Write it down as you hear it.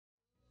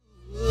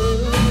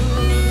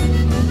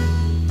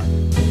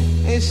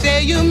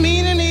say you're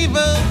mean and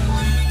evil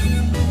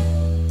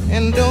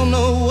and don't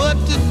know what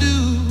to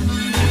do.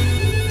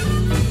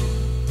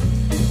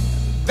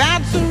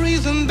 That's the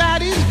reason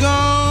that he's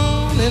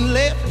gone and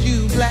left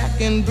you black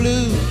and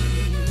blue.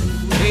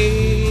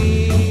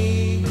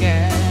 Hey,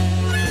 yeah.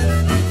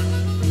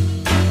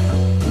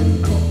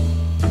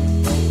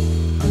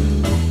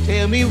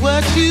 Tell me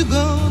what you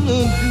gonna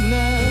do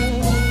now.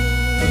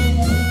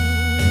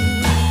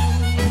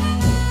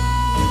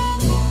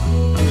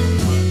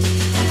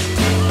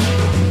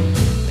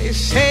 They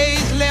say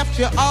he's left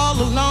you all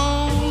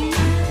alone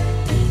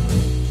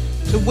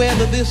to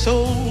weather this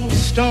old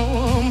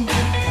storm.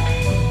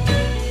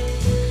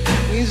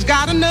 He's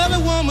got another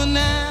woman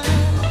now,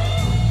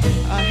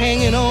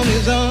 hanging on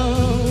his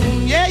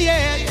arm. Yeah,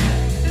 yeah, yeah.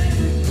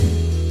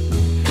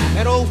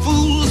 That old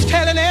fool's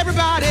telling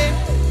everybody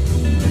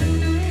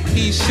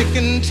he's sick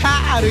and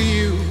tired of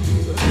you.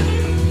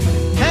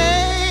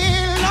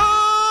 Hey,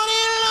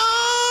 Lordy,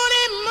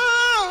 Lordy,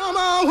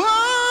 mama,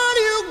 what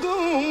you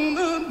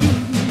gonna do?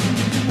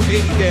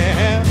 Hey,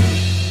 yeah.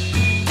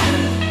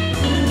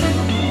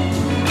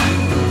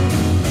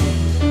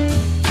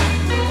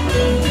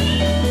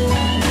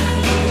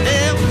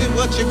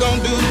 What you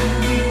gonna do?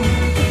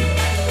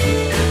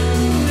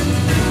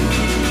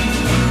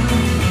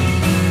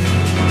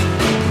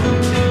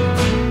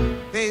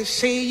 They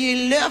say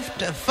you left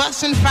to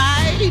fuss and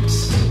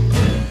fights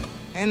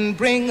and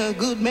bring a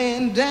good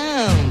man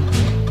down,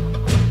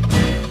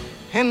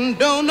 and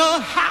don't know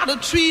how to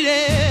treat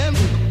him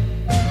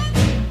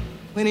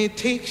when he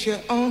takes you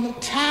on the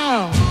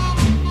town.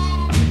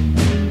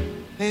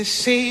 They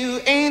say you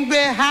ain't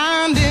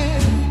behind him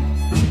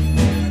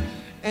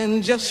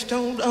and just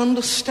don't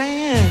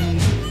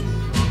understand,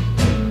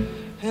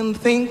 and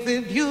think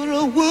that you're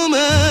a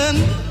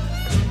woman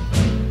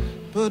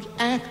but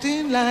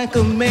acting like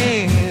a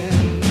man.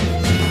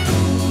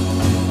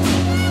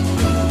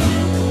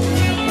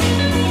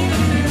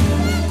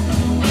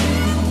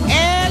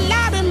 Hey,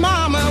 Lottie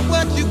mama,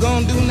 what you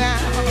gonna do now?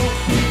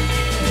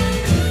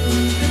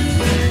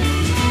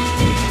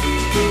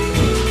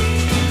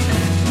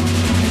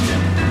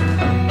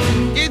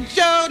 Get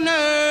your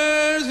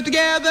nerves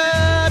together,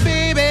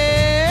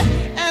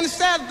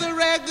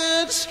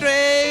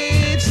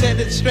 set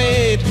it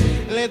straight,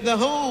 let the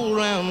whole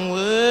round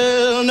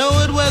world know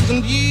it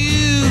wasn't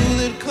you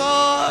that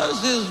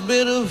caused this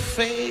bitter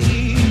fate.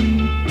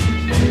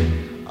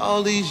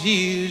 All these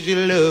years you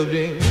loved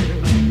him,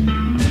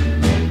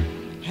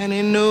 and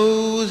he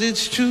knows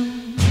it's true,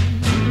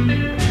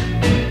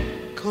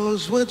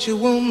 'cause what you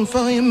want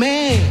for your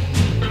man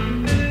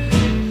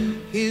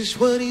is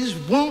what he's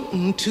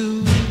wanting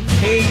to.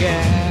 Hey,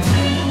 guy.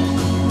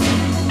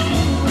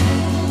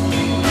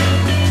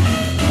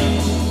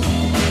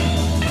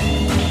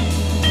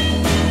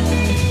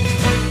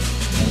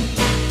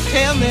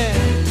 Tell me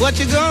what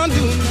you gonna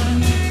do.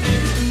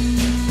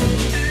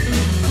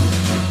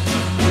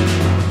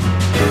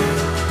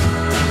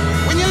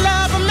 When you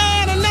love a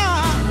man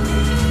enough,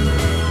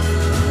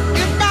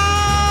 you're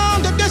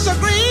bound to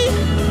disagree.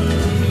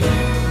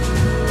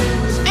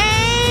 'Cause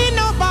ain't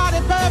nobody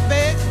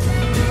perfect,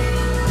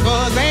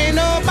 'cause ain't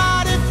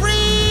nobody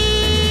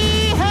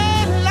free.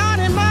 Hey,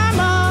 Lordy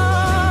mama,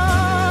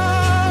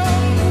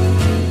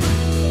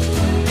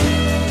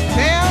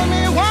 tell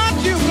me what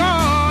you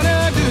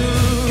gonna do.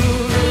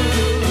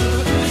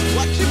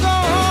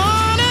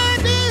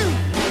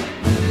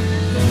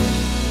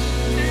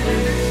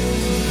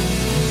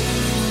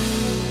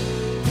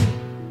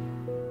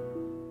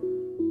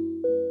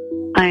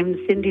 I'm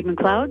Cindy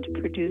McLeod,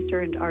 producer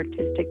and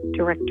artistic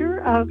director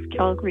of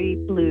Calgary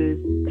Blues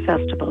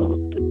Festival.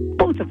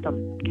 Both of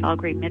them,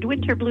 Calgary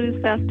Midwinter Blues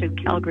Fest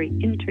and Calgary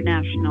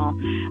International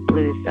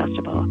Blues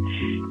Festival.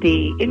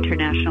 The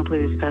International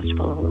Blues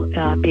Festival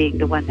being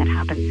the one that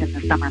happens in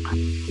the summer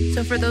months.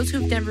 So for those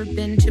who've never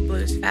been to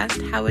Blues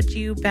Fest, how would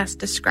you best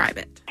describe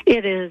it?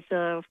 It is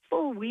a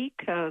full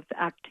week of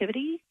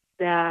activity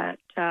that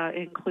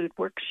include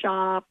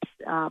workshops,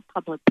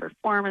 public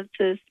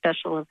performances,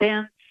 special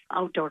events,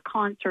 outdoor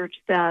concerts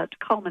that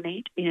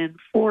culminate in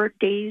 4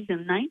 days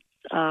and nights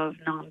of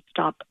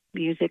nonstop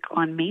music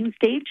on main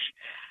stage,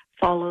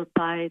 followed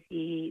by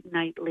the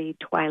nightly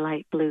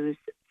Twilight Blues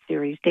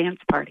series dance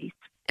parties.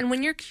 And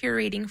when you're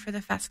curating for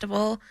the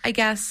festival, I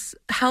guess,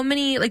 how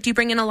many, do you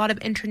bring in a lot of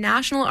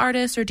international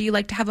artists, or do you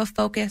like to have a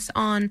focus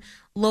on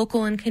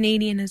local and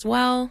Canadian as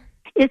well?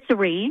 It's a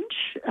range.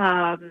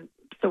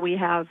 So we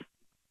have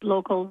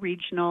local,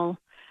 regional,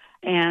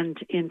 and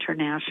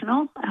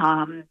international.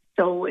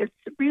 So it's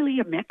really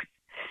a mix.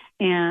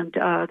 And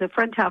the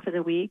front half of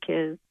the week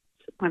is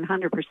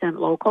 100%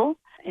 local,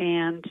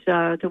 and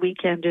the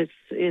weekend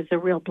is a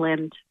real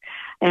blend.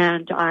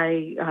 And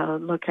I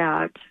look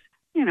at,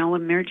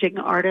 emerging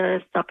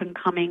artists,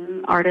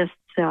 up-and-coming artists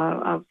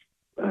of,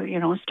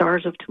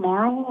 stars of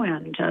tomorrow,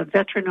 and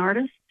veteran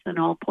artists, and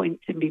all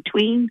points in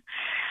between.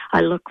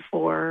 I look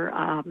for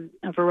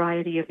a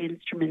variety of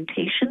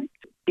instrumentation,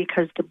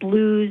 because the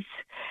blues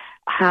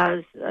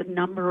has a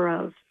number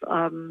of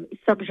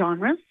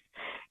subgenres.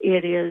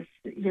 It is,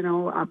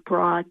 a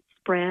broad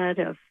spread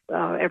of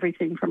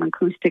everything from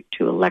acoustic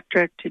to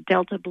electric to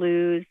Delta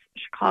blues,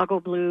 Chicago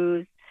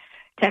blues,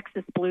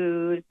 Texas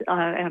blues,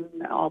 and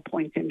all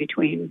points in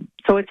between.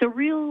 So it's a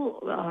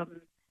real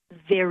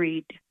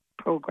varied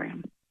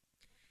program.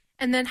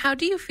 And then how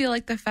do you feel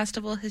like the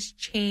festival has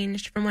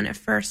changed from when it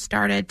first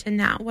started to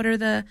now? What are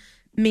the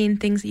main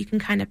things that you can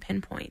kind of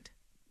pinpoint?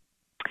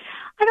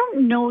 I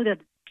don't know that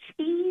it's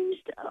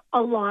changed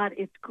a lot.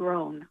 It's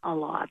grown a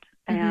lot.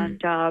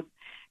 Mm-hmm. And,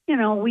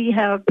 we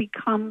have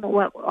become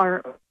what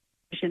our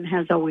vision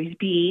has always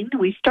been.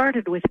 We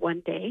started with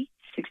one day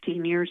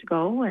 16 years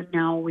ago, and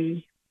now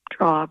we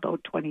draw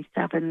about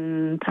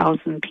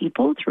 27,000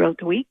 people throughout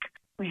the week.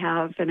 We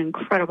have an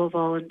incredible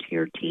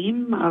volunteer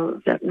team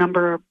that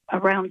number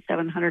around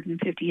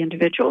 750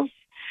 individuals.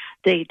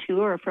 They,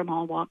 too, are from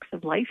all walks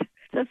of life.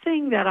 The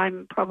thing that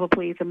I'm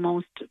probably the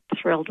most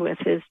thrilled with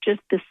is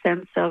just the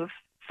sense of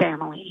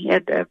family.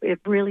 It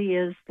really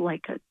is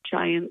like a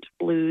giant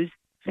blues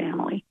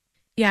family.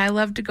 Yeah, I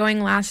loved going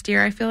last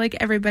year. I feel like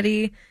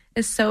everybody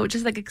is so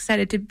just like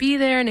excited to be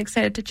there and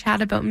excited to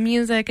chat about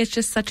music. It's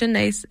just such a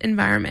nice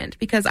environment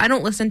because I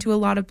don't listen to a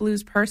lot of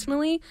blues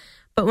personally,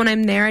 but when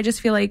I'm there, I just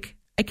feel like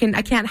I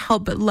can't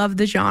help but love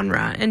the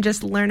genre and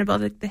just learn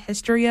about the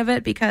history of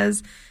it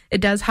because it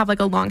does have like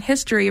a long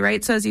history,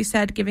 right? So as you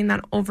said, giving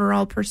that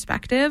overall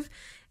perspective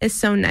is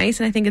so nice.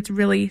 And I think it's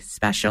really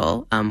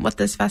special what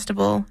this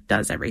festival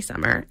does every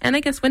summer. And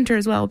I guess winter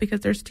as well, because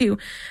there's two.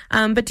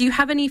 But do you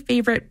have any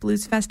favorite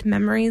Blues Fest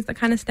memories that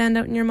kind of stand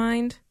out in your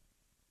mind?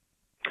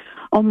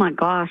 Oh my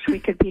gosh, we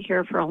could be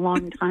here for a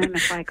long time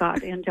if I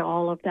got into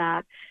all of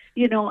that.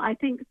 I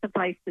think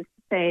suffice to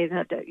say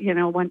that,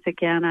 once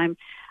again,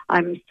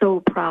 I'm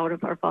so proud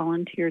of our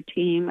volunteer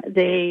team.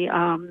 They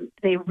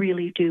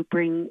really do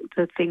bring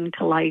the thing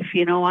to life.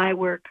 I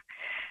work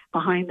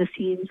behind the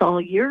scenes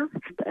all year,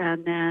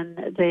 and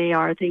then they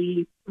are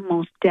the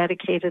most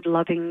dedicated,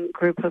 loving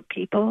group of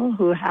people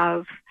who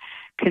have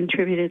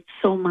contributed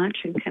so much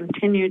and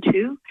continue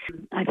to.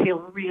 I feel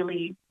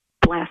really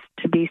blessed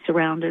to be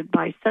surrounded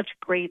by such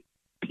great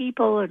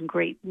people and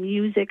great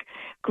music,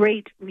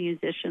 great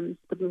musicians.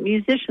 The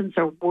musicians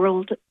are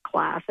world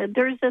class, and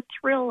there's a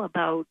thrill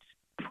about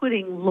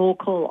putting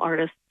local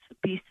artists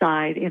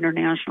beside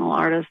international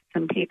artists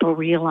and people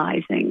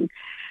realizing,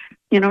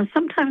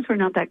 sometimes we're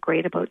not that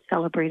great about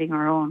celebrating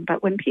our own,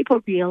 but when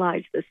people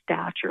realize the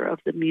stature of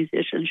the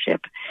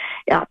musicianship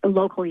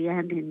locally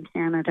and in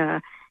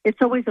Canada, it's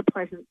always a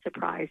pleasant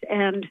surprise.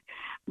 And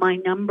my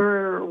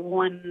number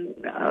one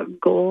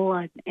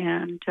goal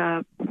and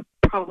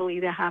probably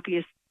the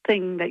happiest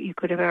thing that you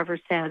could have ever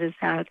said is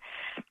that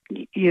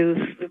you've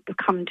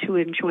come to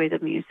enjoy the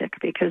music,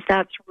 because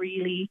that's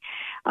really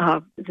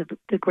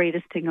the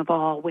greatest thing of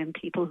all, when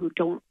people who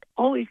don't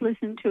always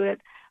listen to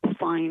it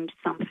find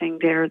something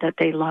there that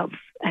they love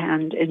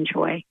and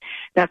enjoy.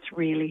 That's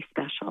really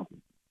special.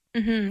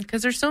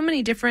 Because there's so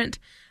many different,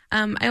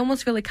 I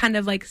almost feel like kind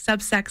of like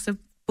subsects of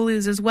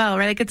blues as well,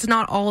 right? Like it's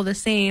not all the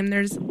same.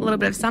 There's a little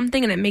bit of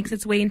something and it makes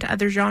its way into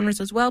other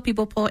genres as well.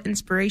 People pull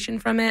inspiration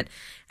from it.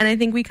 And I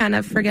think we kind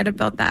of forget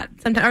about that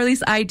sometimes, or at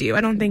least I do.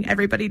 I don't think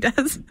everybody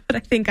does, but I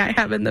think I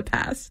have in the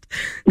past.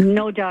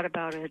 No doubt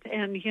about it.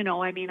 And,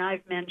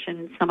 I've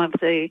mentioned some of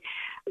the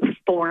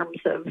forms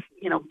of,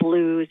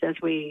 blues as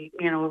we,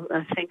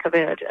 think of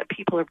it.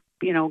 People are,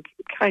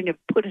 kind of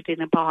put it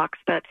in a box,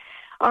 but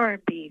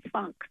R&B,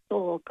 funk,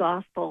 soul,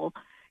 gospel,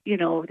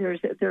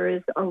 there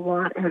is a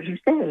lot, as you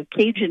say,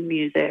 Cajun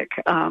music,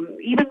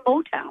 even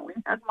Motown. We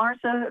had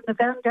Martha, the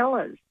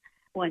Vandellas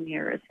one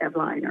year as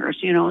headliners,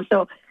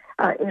 so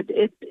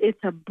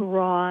it's a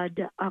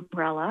broad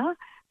umbrella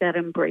that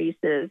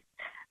embraces,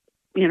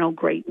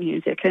 great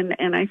music.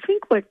 And I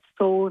think what's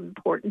so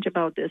important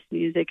about this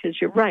music is,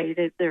 you're right,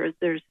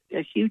 there's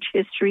a huge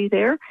history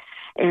there,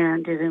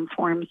 and it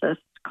informs us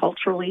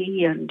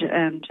culturally and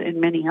in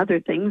many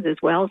other things as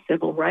well,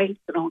 civil rights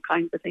and all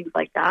kinds of things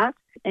like that.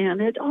 And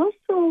it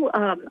also,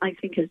 I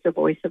think, is the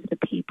voice of the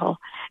people.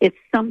 It's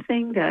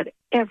something that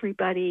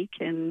everybody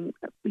can,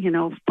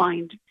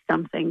 find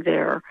something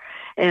there.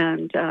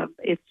 And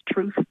it's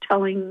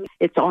truth-telling,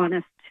 it's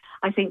honest.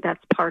 I think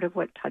that's part of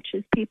what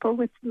touches people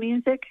with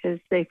music, is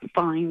they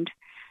find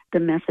the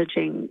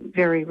messaging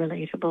very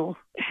relatable,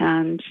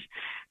 and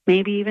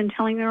maybe even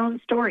telling their own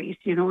stories,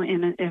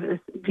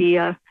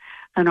 via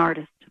an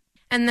artist.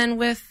 And then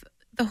with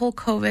the whole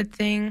COVID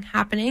thing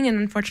happening and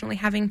unfortunately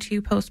having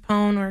to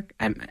postpone, or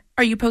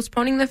are you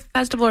postponing the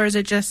festival, or is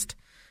it just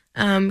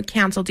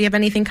canceled? Do you have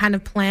anything kind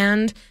of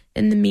planned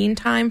in the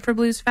meantime for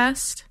Blues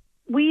Fest?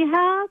 We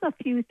have a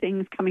few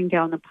things coming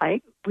down the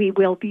pike. We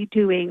will be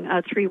doing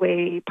a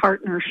 3-way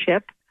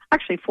partnership,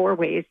 actually 4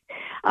 ways.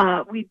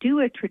 We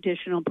do a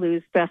traditional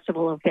blues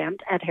festival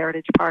event at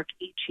Heritage Park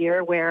each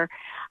year, where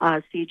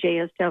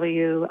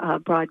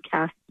CJSW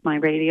broadcasts my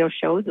radio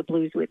show, The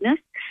Blues Witness,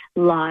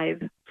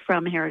 live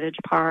from Heritage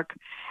Park.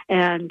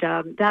 And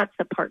that's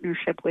a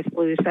partnership with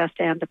Blues Fest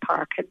and the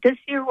park. And this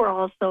year we're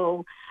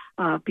also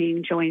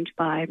being joined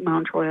by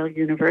Mount Royal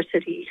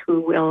University,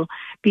 who will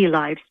be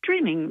live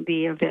streaming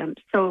the event.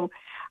 So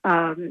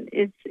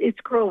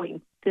it's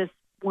growing.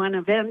 one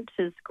event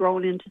has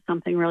grown into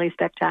something really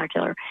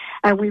spectacular.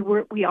 And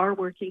we are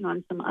working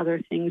on some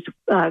other things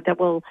that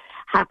will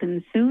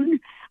happen soon.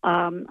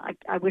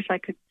 I wish I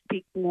could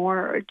speak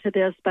more to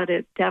this, but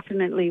it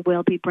definitely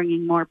will be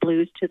bringing more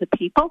blues to the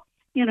people.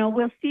 You know,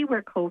 we'll see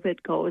where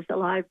COVID goes. The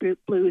live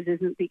blues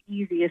isn't the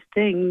easiest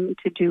thing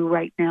to do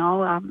right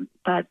now,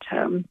 but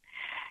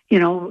you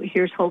know,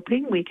 here's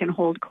hoping we can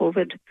hold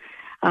COVID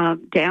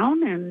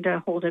down and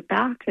hold it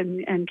back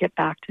and get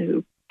back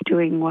to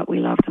doing what we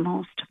love the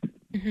most.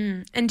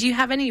 Mm-hmm. And do you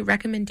have any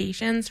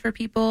recommendations for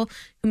people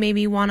who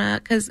maybe want to,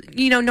 because,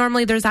 you know,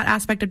 normally there's that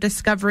aspect of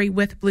discovery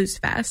with Blues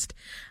Fest.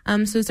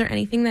 So is there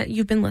anything that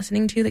you've been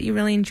listening to that you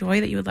really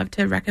enjoy that you would love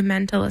to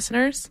recommend to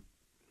listeners?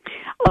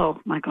 Oh,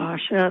 my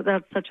gosh,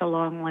 that's such a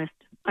long list.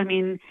 I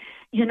mean,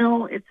 you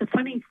know, it's a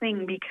funny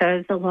thing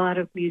because a lot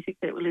of music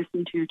that we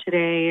listen to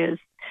today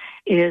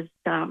is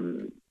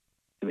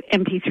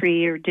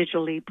MP3 or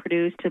digitally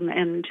produced,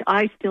 and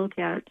I still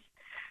get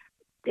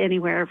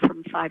anywhere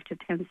from 5 to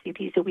 10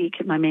 CDs a week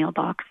in my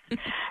mailbox.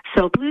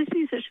 So blues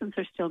musicians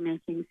are still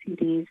making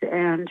CDs,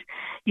 and,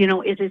 you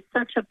know, it is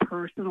such a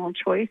personal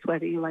choice,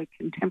 whether you like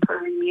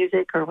contemporary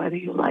music or whether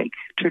you like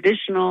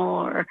traditional,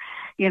 or,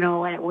 you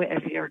know,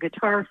 if you're a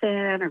guitar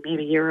fan, or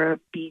maybe you're a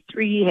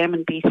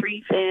Hammond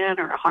B3 fan,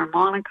 or a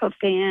harmonica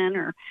fan,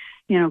 or,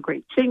 you know,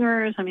 great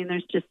singers. I mean,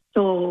 there's just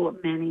so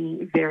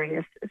many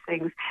various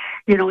things.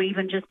 You know,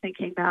 even just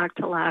thinking back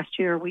to last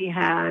year, we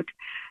had,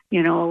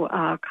 you know,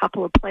 a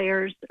couple of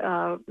players,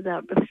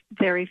 that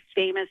very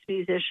famous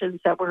musicians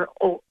that were,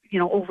 you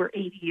know, over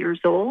 80 years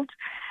old.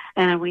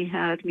 And we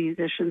had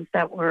musicians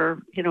that were,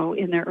 you know,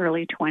 in their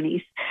early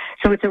 20s.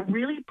 So it's a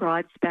really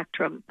broad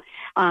spectrum.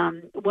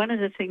 One of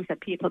the things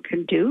that people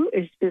can do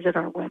is visit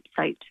our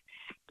website.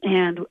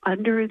 And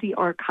under the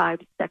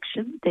archives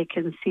section, they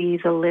can see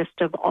the list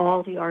of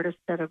all the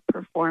artists that have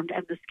performed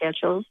and the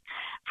schedules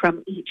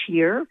from each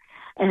year.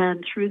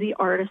 And through the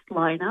artist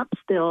lineups,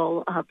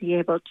 they'll be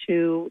able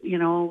to, you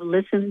know,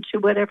 listen to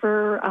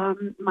whatever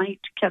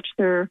might catch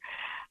their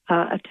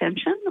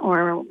attention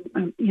or,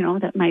 you know,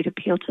 that might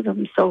appeal to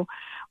them. So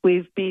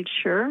we've made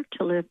sure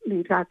to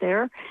leave that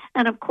there.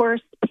 And, of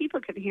course, people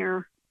can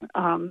hear,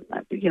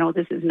 you know,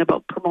 this isn't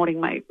about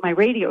promoting my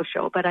radio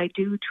show, but I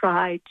do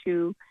try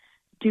to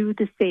do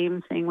the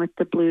same thing with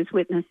the Blues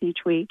Witness each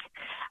week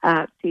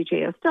at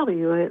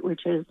CJSW,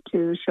 which is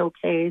to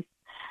showcase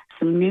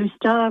some new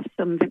stuff,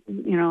 some,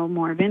 you know,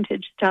 more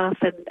vintage stuff,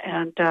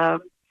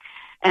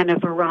 and a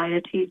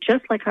variety,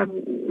 just like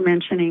I'm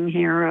mentioning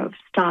here, of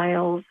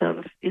styles,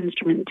 of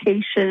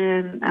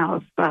instrumentation,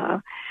 of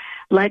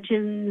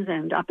legends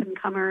and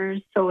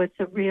up-and-comers. So it's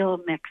a real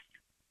mix.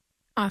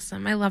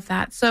 Awesome. I love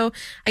that. So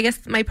I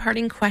guess my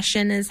parting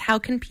question is, how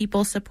can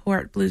people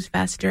support Blues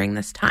Fest during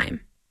this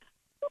time?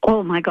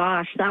 Oh, my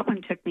gosh, that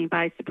one took me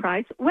by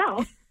surprise.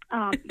 Well,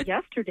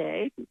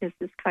 yesterday, this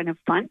is kind of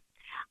fun,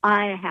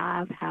 I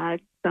have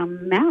had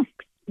some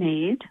masks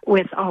made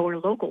with our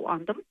logo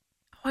on them.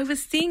 Oh, I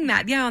was seeing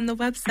that, on the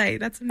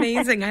website. That's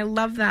amazing. I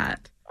love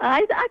that.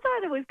 I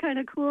thought it was kind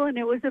of cool, and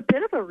it was a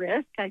bit of a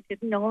risk. I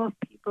didn't know if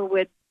people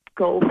would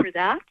go for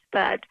that,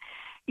 but,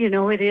 you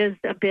know, it is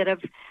a bit of,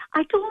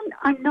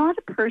 I'm not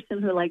a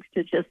person who likes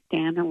to just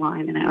stand in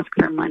line and ask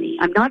for money.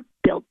 I'm not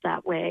built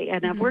that way,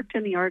 and I've worked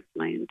in the arts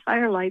my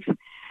entire life.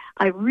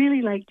 I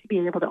really like to be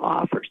able to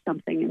offer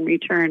something in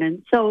return,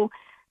 and so,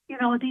 you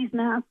know, these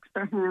masks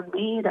are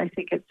handmade. I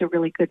think it's a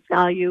really good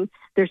value.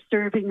 They're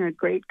serving a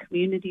great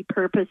community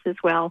purpose as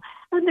well,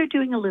 and they're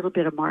doing a little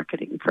bit of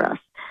marketing for us.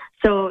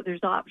 So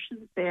there's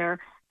options there.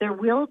 There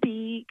will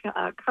be,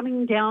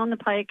 coming down the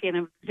pike in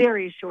a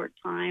very short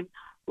time,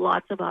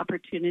 lots of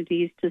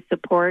opportunities to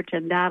support,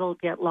 and that'll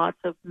get lots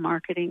of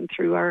marketing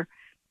through our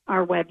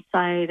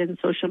website and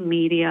social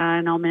media,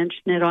 and I'll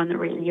mention it on the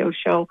radio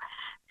show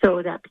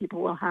so that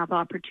people will have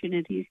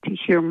opportunities to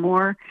hear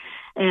more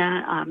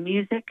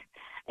music.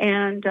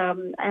 And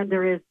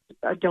there is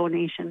a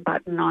donation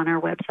button on our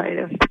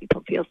website if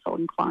people feel so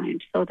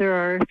inclined. So there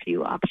are a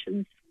few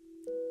options.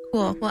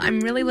 Cool. Well, I'm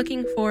really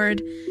looking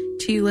forward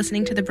to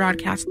listening to the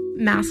broadcast.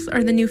 Masks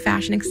are the new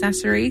fashion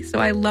accessory, so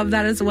I love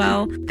that as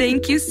well.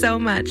 Thank you so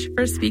much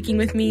for speaking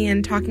with me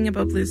and talking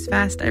about Blues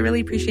Fest. I really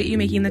appreciate you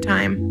making the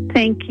time.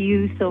 Thank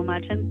you so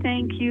much, and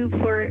thank you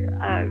for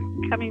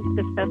coming to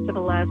this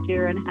festival last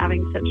year and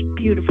having such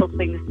beautiful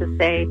things to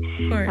say.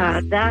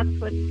 That's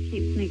what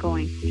keeps me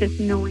going, just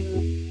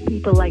knowing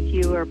people like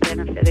you are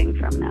benefiting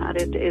from that.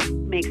 It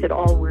makes it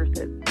all worth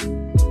it.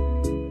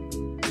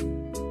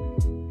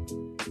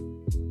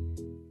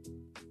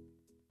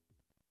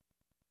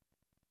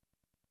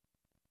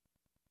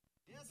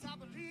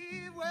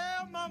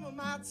 Mama,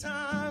 my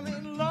time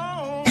ain't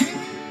long.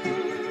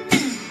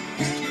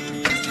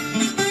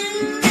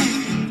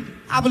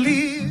 I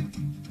believe,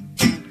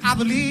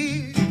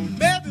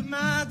 baby,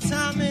 my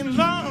time ain't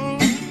long.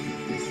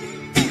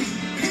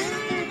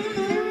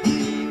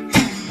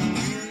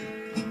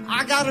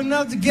 I got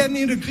enough to get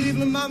me to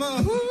Cleveland,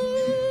 mama. Ooh.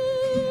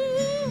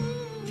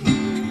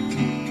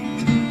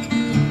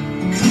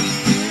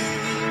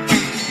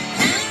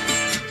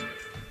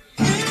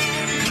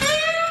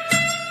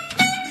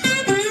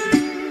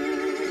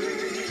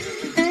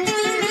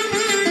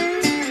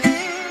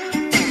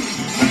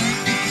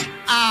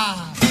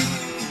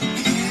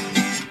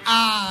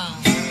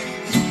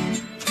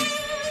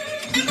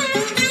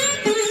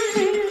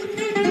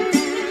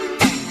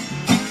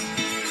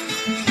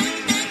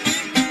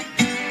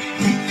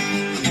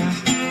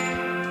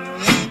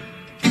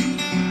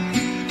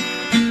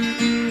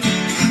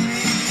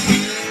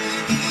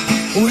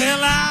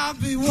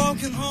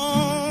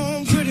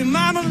 baby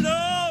mama,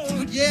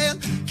 Lord, yeah,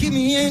 keep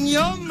me in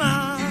your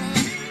mind.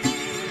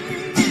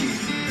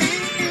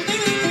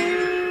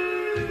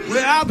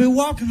 Well, I'll be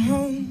walking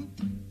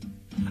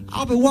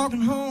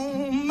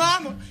home,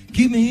 mama,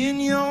 keep me in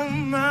your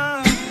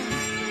mind.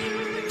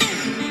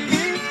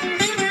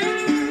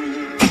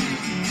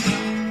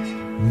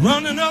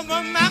 Running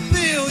over my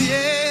bill,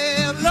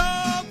 yeah,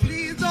 Lord,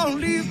 please don't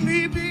leave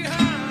me behind.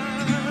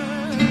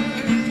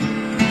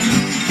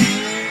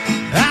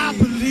 I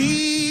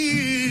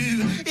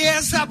believe,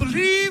 yes, I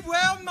believe,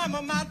 well,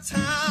 mama, my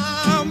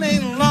time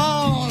ain't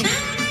long.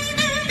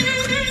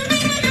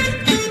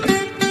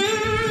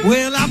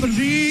 Well, I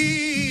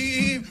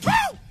believe, woo!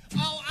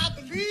 Oh, I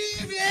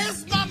believe,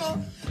 yes,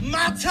 mama,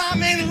 my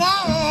time ain't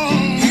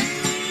long.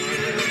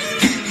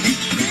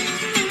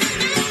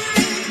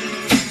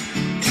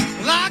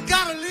 Well, I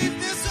gotta leave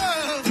this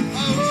earth,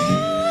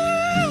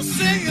 oh,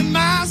 singing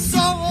my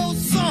soul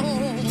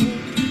song.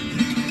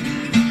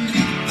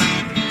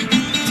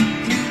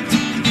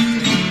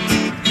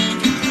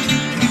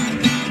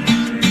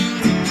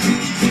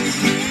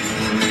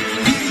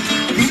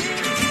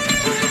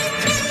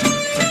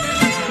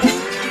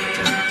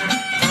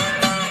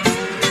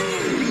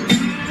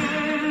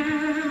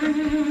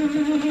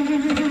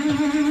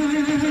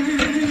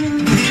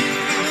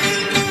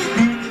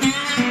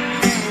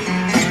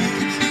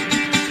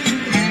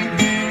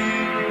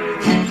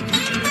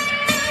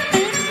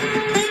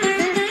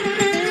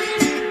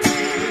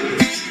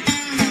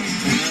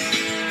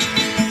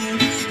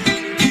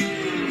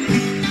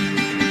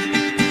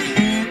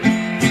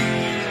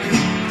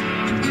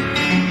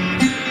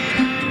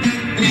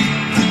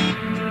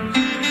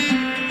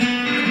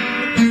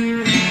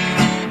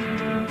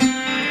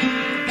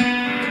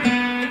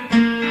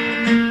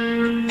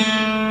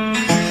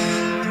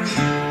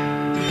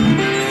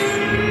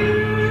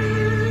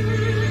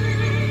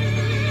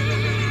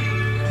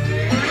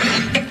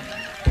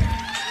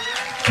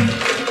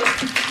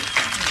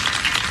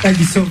 Thank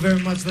you so very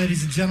much,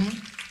 ladies and gentlemen.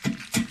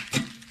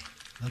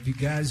 Love you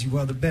guys. You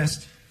are the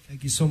best.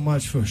 Thank you so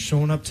much for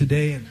showing up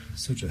today in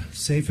such a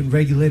safe and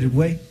regulated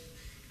way.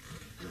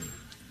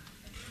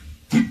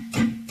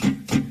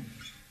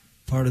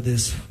 Part of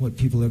this, what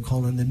people are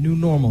calling the new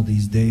normal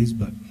these days,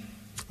 but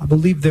I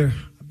believe there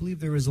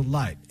is a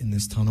light in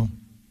this tunnel.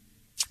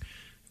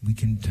 We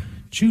can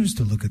choose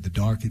to look at the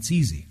dark. It's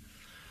easy.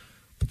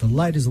 But the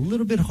light is a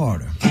little bit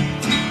harder.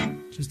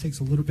 It just takes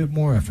a little bit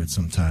more effort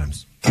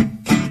sometimes.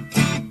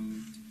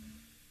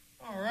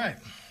 All right.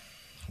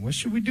 What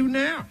should we do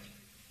now?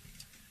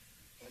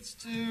 Let's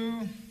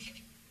do...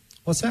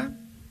 What's that?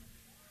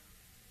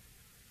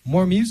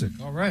 More music.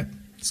 All right.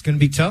 It's going to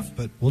be tough,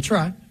 but we'll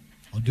try.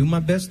 I'll do my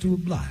best to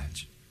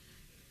oblige.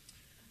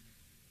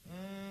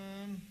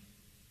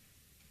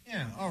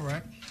 Yeah, all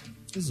right.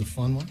 This is a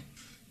fun one.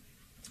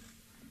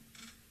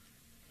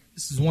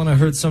 This is one I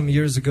heard some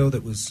years ago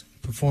that was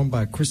performed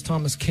by Chris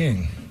Thomas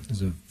King.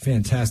 He's a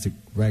fantastic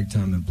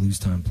ragtime and blues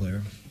time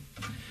player.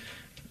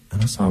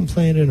 And I saw him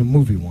playing in a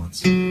movie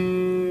once.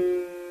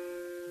 And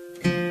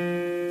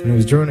it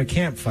was during a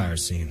campfire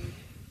scene.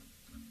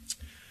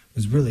 It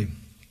was really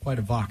quite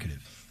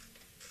evocative.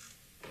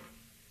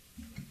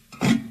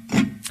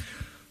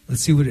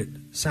 Let's see what it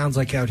sounds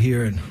like out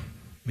here and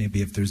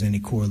maybe if there's any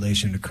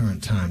correlation to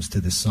current times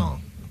to this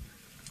song.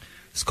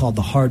 It's called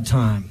The Hard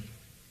Time,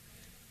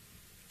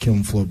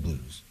 Kiln Floor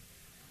Blues.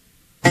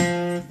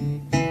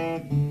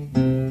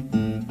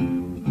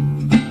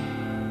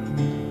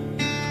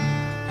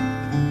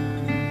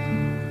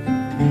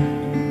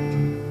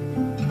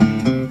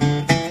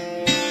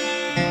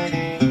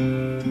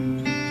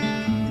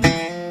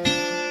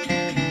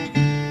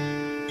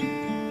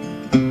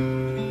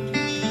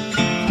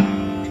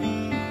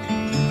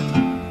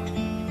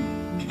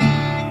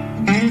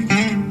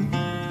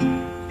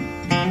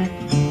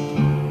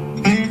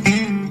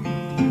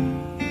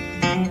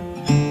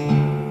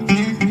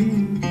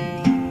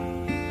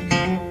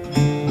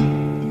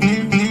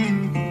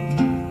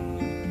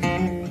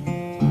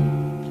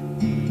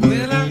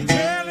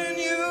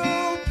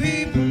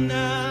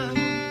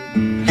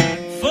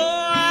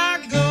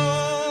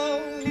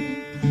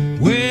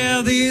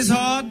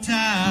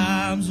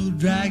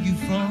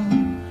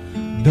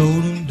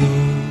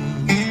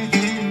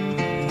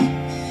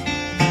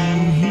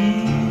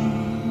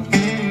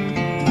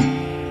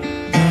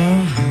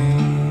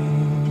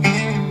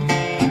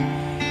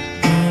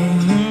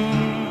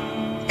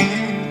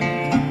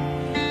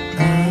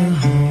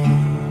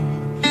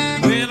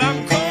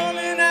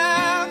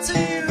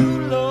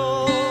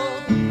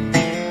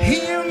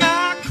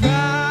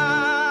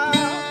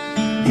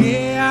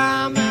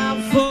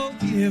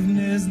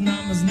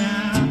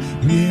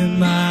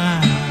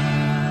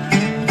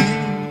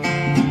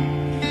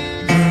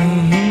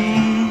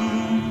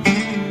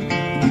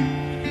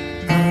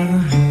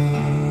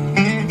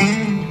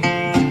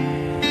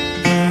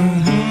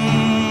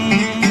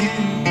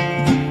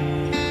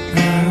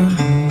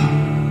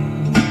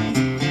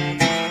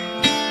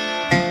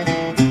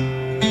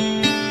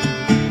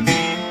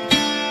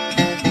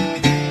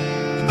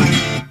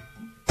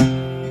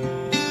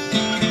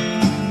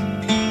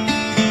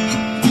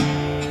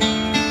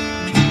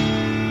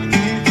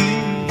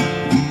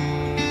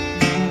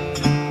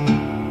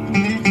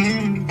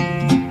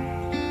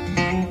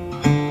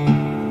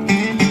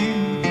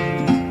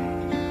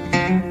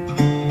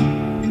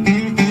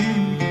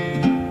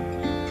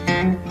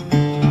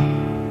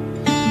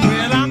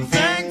 Well, I'm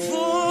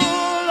thankful,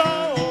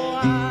 oh,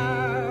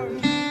 I'm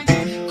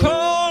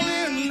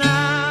calling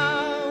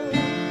now.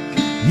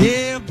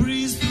 Yeah,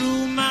 breeze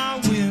through my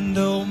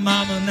window,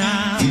 mama,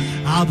 now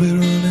I'll be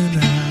running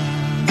out.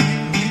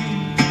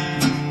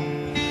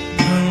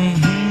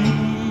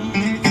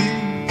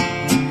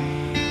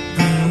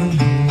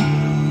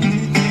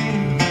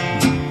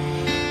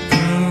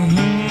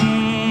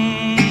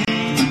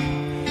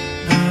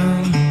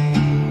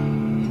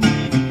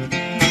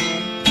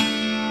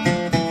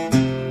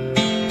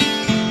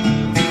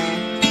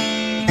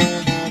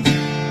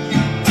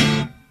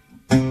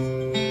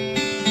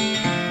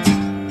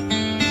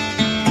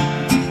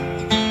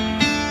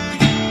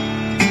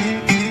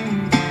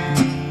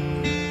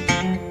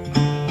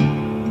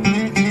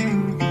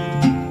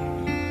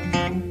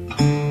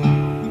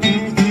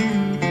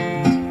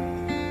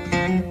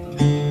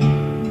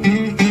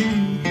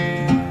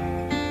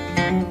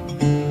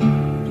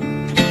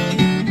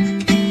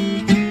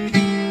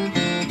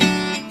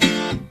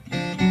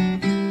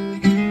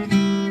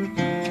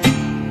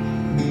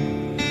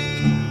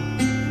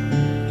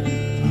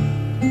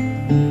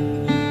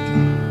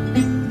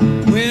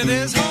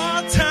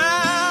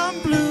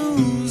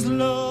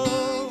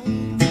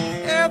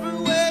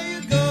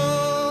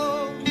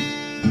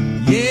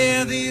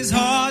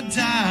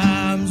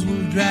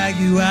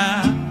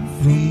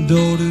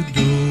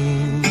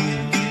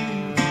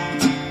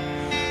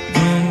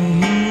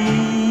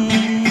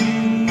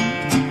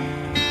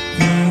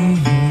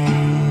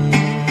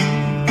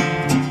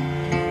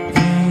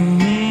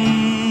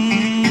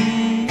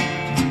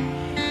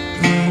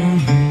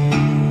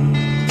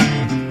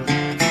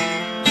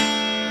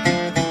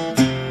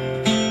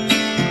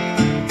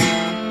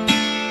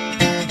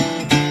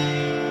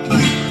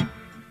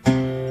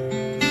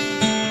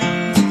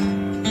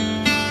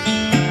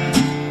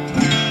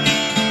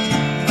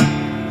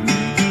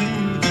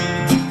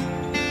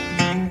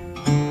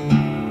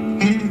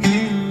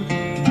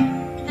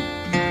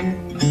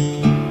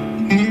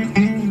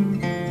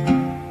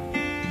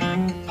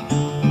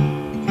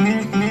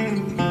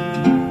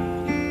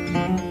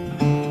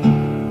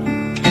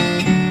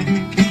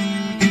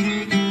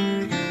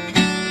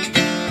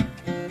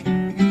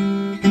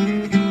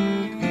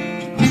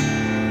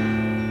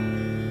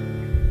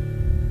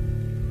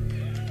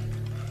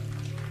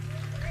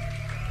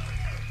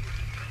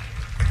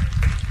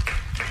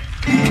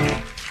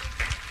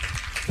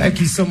 Thank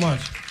you so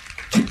much.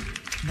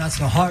 That's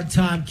the Hard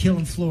Time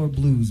Killing Floor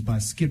Blues by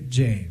Skip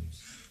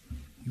James.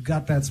 You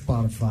got that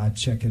Spotify,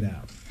 check it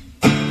out.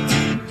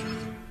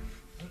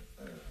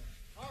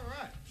 All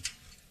right.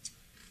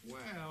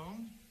 Well,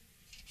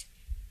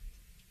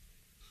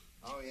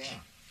 oh yeah.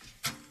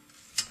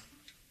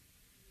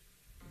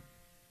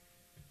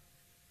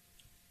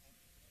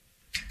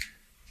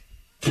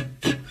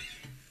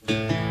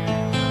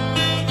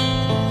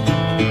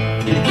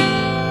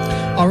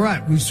 All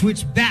right, we've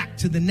switched back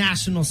to the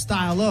National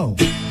Style-O,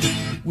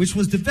 which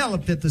was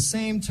developed at the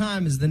same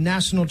time as the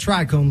National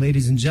Tricone,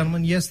 ladies and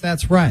gentlemen. Yes,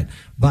 that's right,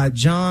 by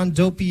John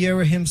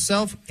Dopiera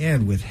himself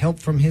and with help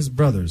from his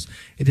brothers.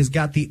 It has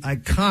got the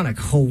iconic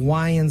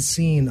Hawaiian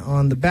scene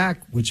on the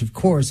back, which, of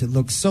course, it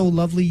looks so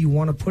lovely you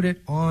want to put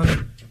it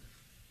on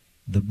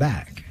the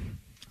back.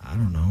 I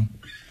don't know.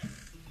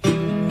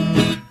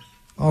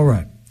 All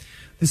right,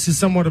 this is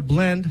somewhat a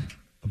blend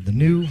of the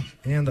new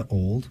and the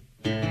old.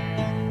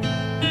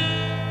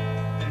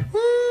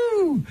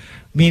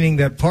 Meaning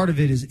that part of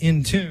it is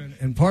in tune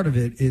and part of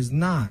it is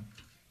not,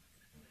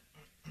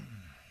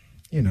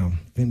 you know,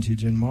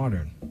 vintage and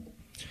modern.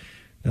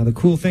 Now, the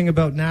cool thing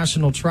about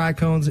National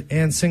Tricones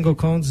and single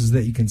cones is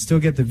that you can still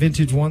get the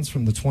vintage ones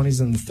from the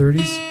 20s and the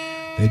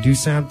 30s. They do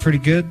sound pretty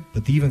good,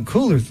 but the even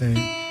cooler thing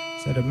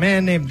is that a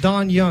man named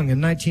Don Young in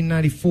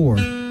 1994,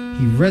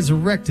 he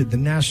resurrected the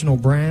National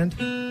brand.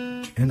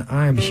 And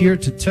I am here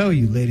to tell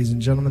you, ladies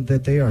and gentlemen,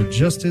 that they are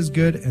just as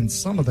good, and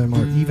some of them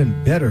are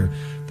even better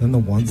than the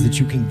ones that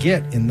you can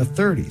get in the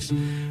 30s.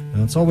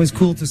 Now, it's always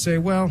cool to say,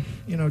 well,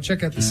 you know,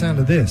 check out the sound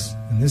of this.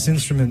 And this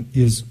instrument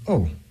is,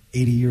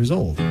 80 years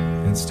old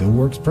and still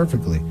works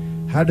perfectly.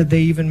 How did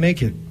they even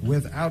make it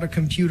without a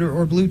computer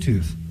or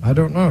Bluetooth? I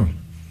don't know.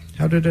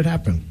 How did it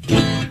happen?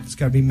 It's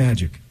got to be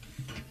magic.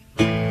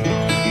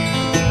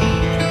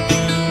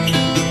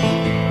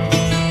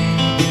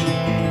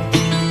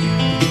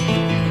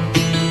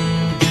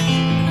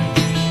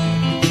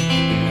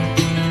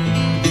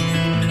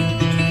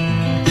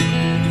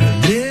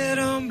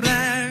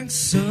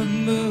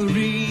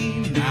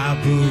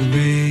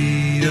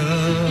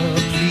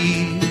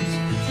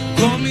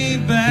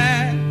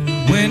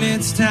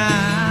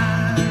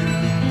 Time.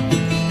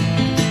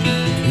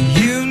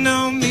 You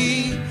know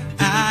me,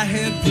 I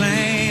had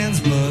plans,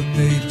 but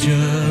they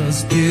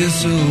just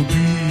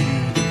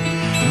disappeared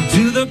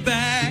into the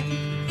back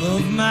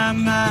of my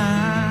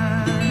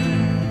mind.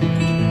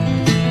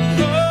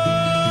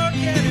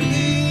 Forgetting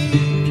me,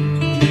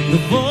 the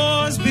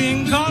voice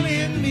been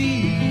calling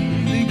me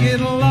to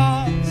get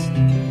lost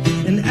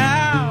and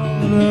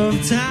out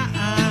of time.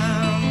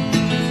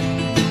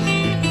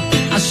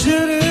 I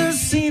should have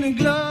seen it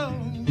glow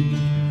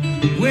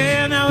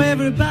Well, now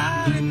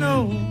everybody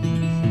knows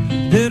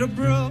that a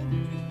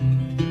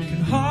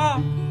broken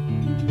heart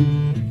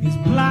is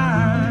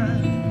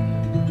blind.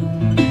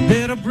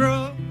 That a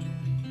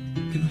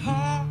broken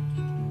heart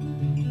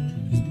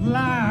is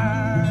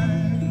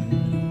blind.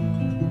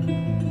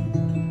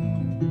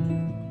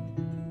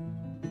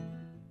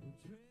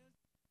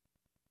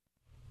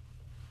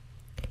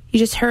 You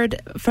just heard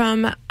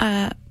from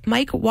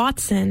Mike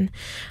Watson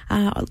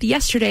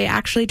yesterday,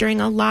 actually,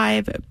 during a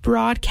live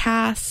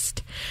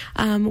broadcast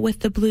with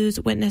the Blues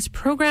Witness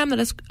program that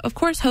is, of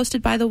course,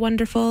 hosted by the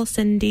wonderful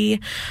Cindy.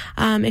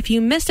 If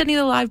you missed any of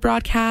the live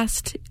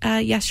broadcast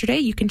yesterday,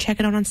 you can check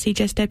it out on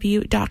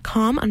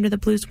CJSW.com under the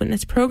Blues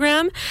Witness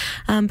program.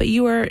 But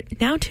you are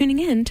now tuning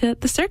in to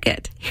The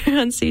Circuit here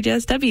on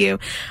CJSW.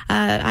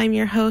 I'm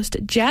your host,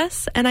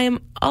 Jess, and I am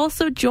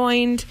also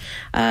joined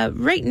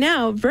right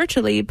now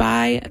virtually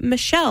by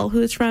Michelle,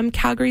 who is from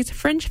Calgary's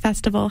Fringe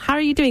Festival. How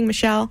are you doing,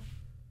 Michelle?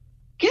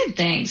 Good,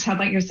 thanks. How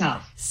about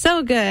yourself?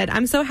 So good.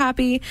 I'm so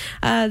happy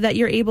that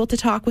you're able to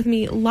talk with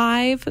me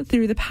live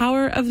through the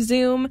power of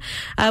Zoom.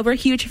 We're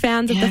huge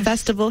fans of the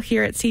festival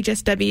here at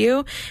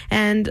CJSW,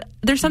 and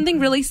there's something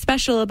really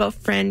special about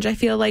Fringe. I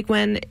feel like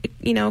when,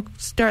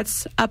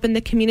 starts up in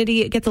the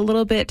community,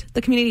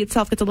 the community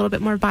itself gets a little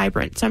bit more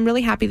vibrant. So I'm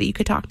really happy that you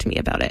could talk to me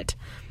about it.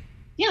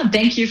 Yeah,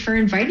 thank you for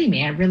inviting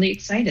me. I'm really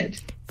excited.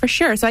 For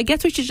sure. So I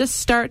guess we should just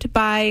start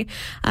by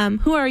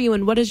who are you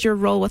and what is your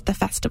role with the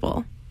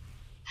festival?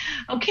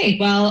 Okay,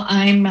 well,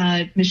 I'm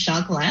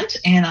Michelle Gallant,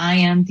 and I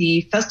am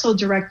the festival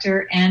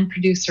director and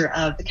producer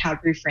of the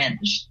Calgary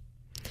Fringe.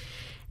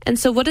 And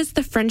so what is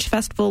the Fringe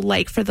Festival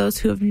like for those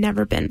who have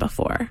never been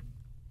before?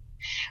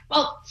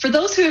 Well, for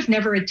those who have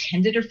never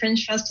attended a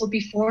Fringe Festival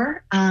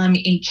before,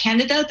 in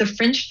Canada, the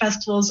Fringe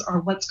Festivals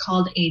are what's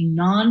called a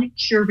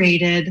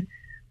non-curated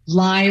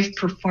live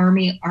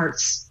performing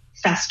arts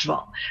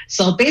festival.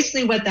 So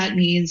basically what that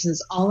means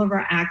is all of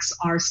our acts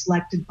are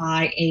selected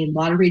by a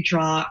lottery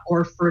draw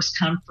or first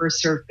come,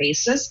 first served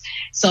basis.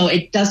 So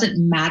it doesn't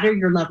matter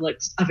your level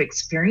of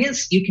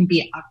experience. You can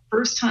be a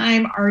first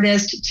time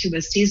artist to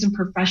a seasoned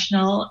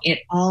professional. It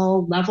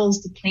all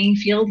levels the playing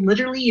field.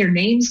 Literally your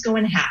names go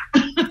in hat.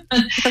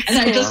 And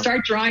I just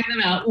start drawing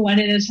them out one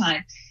at a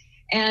time.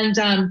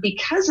 And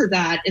because of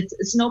that,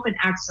 it's an open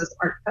access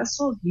art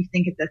festival, if you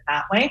think of it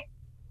that way.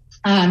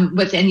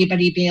 With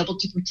anybody being able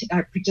to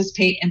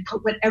participate and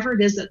put whatever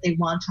it is that they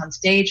want on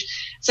stage.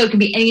 So it can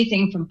be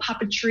anything from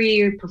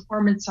puppetry,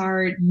 performance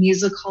art,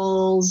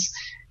 musicals,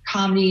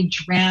 comedy,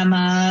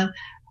 drama,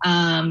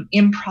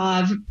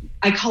 improv.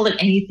 I call it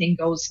anything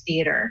goes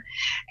theater.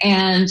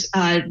 And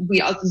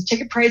the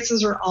ticket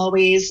prices are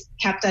always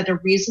kept at a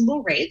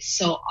reasonable rate.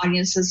 So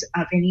audiences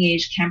of any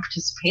age can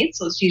participate.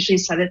 So it's usually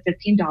set at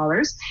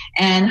 $15,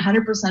 and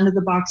 100% of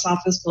the box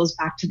office goes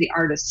back to the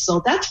artist. So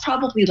that's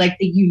probably like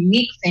the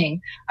unique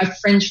thing of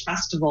Fringe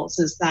festivals,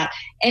 is that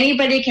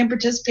anybody can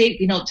participate.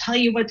 We don't tell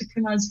you what to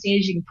put on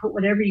stage. You can put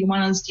whatever you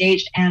want on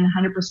stage, and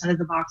 100% of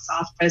the box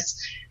office,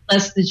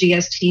 less the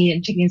GST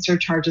and ticketing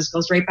surcharges,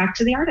 goes right back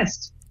to the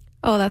artist.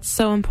 Oh, that's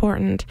so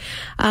important.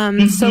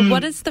 So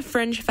what is the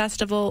Fringe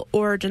Festival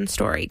origin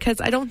story? Because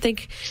I don't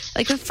think,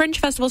 the Fringe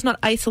Festival is not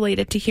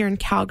isolated to here in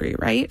Calgary,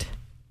 right?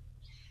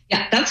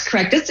 Yeah, that's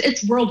correct.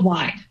 It's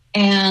worldwide.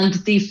 And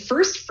the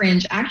first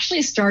Fringe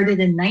actually started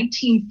in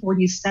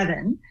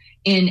 1947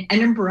 in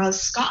Edinburgh,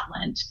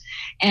 Scotland.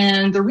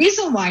 And the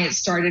reason why it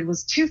started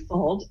was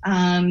twofold.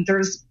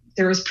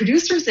 There's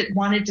producers that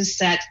wanted to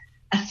set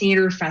a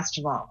theater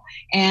festival,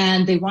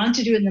 and they wanted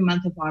to do it in the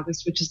month of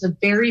August, which is a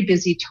very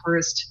busy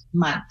tourist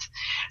month.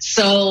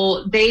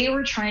 So they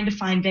were trying to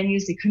find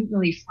venues. They couldn't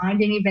really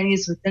find any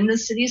venues within the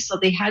city, so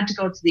they had to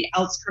go to the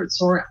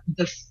outskirts or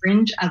the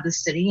fringe of the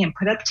city and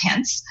put up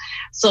tents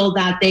so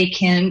that they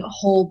can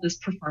hold this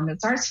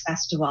performance arts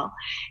festival.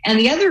 And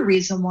the other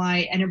reason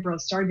why Edinburgh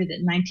started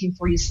in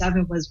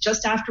 1947 was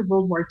just after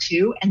World War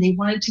II, and they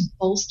wanted to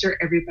bolster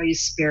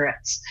everybody's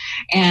spirits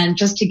and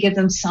just to give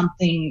them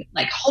something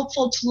like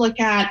hopeful to look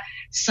at,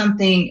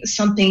 something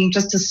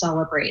just to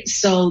celebrate.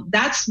 So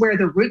that's where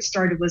the root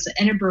started, was the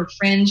Edinburgh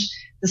Fringe.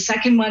 The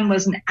second one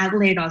was in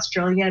Adelaide,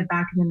 Australia,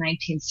 back in the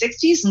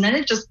 1960s, and then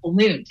it just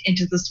ballooned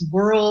into this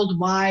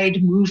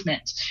worldwide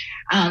movement.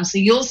 So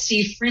you'll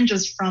see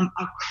fringes from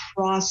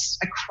across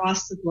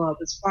the globe,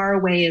 as far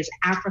away as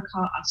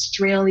Africa,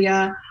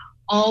 Australia,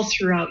 all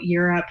throughout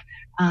Europe,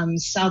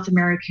 South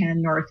America,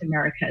 and North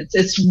America.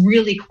 It's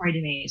really quite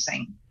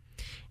amazing.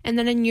 And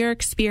then in your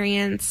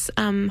experience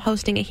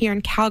hosting it here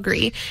in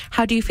Calgary,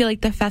 how do you feel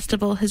like the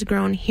festival has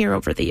grown here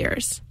over the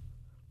years?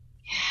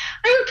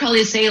 I would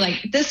probably say,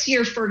 this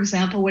year, for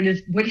example, would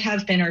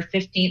have been our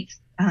 15th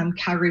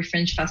Calgary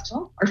Fringe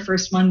Festival. Our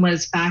first one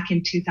was back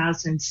in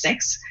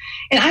 2006.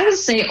 And I would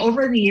say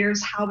over the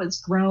years, how it's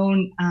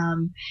grown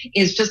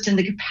is just in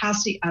the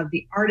capacity of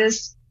the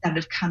artists that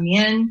have come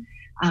in,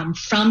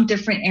 from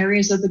different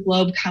areas of the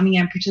globe coming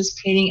and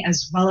participating,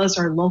 as well as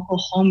our local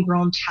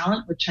homegrown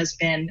talent, which has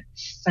been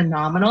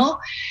phenomenal.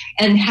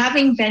 And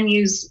having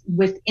venues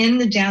within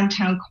the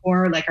downtown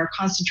core, like our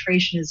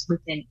concentration is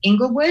within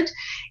Inglewood,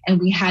 and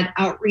we had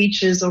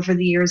outreaches over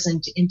the years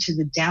into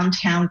the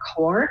downtown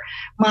core.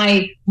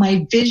 My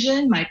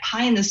vision, my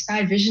pie in the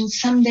sky vision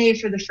someday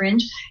for the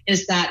Fringe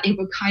is that it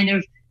would kind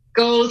of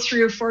go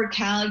through Fort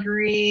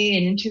Calgary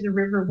and into the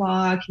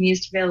Riverwalk and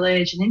East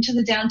Village and into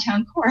the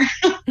downtown core.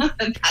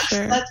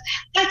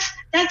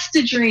 That's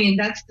the dream.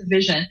 That's the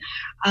vision.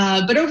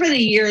 But over the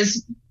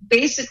years,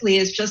 basically,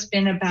 it's just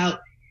been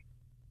about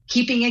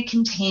keeping it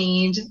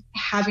contained,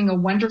 having a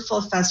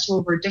wonderful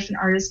festival where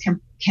different artists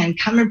can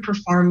come and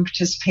perform and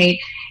participate.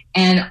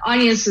 And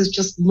audiences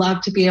just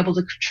love to be able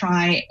to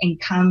try and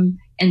come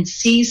and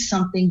see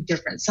something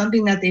different,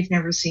 something that they've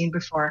never seen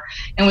before.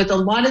 And with a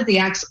lot of the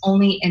acts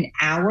only an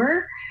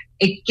hour,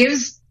 it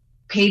gives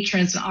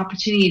patrons an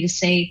opportunity to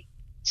see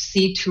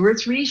 2 or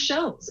 3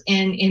 shows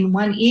in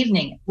one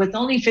evening. With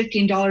only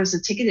 $15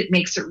 a ticket, it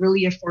makes it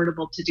really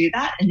affordable to do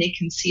that, and they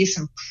can see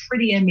some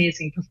pretty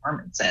amazing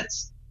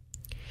performances.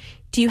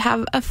 Do you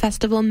have a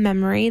festival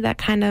memory that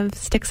kind of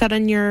sticks out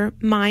in your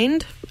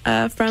mind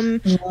from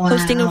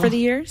hosting over the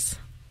years?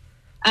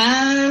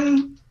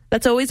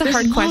 That's always a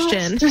hard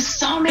question. There's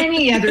so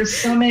many. Yeah, there's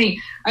so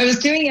many. I was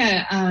doing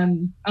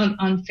on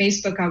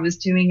Facebook, I was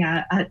doing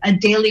a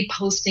daily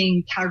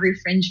posting Calgary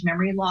Fringe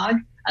memory log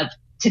of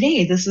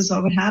today. This is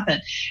what would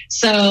happen.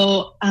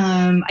 So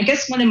I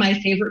guess one of my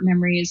favorite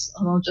memories,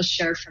 and I'll just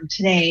share from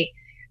today,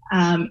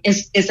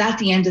 is at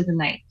the end of the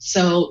night.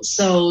 So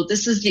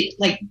this is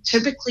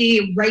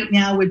typically right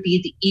now would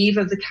be the eve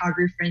of the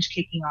Calgary Fringe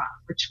kicking off,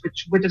 which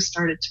would have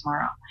started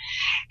tomorrow.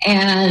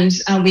 And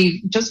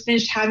we just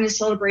finished having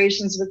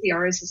celebrations with the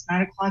artists. It's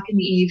 9:00 in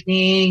the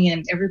evening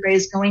and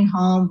everybody's going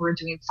home. We're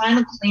doing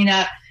final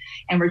cleanup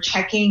and we're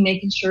checking,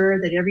 making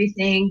sure that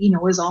everything,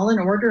 is all in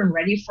order and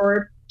ready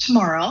for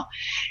tomorrow.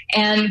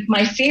 And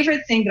my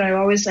favorite thing that I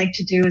always like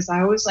to do is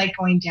I always like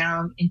going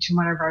down into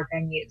one of our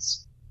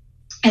venues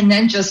and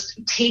then just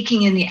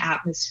taking in the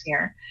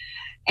atmosphere.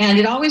 And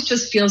it always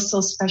just feels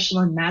so special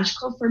and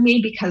magical for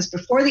me because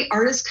before the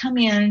artists come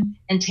in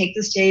and take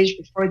the stage,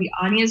 before the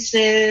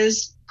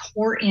audiences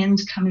pour in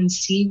to come and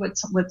see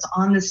what's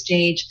on the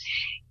stage,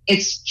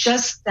 it's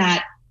just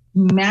that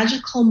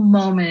magical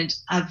moment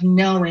of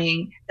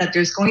knowing that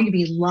there's going to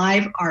be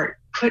live art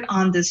put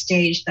on the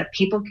stage that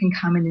people can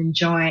come and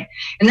enjoy.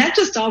 And that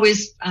just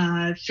always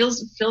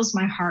fills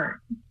my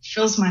heart.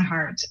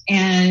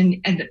 And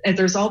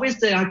there's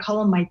always I call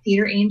them my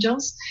theater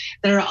angels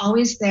that are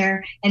always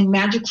there, and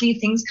magically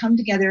things come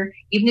together,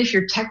 even if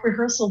your tech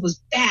rehearsal was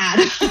bad,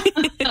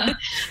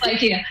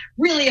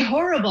 really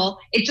horrible.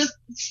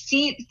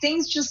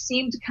 Things just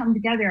seem to come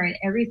together and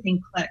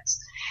everything clicks.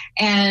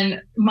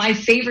 And my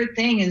favorite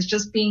thing is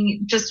just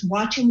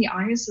watching the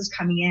audiences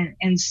coming in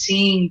and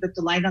seeing the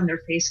delight on their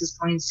faces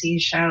going to see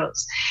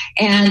shows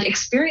and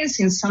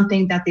experiencing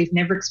something that they've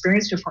never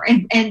experienced before,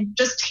 and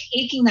just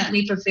taking that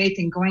leap of faith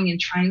and going and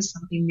trying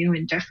something new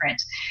and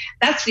different.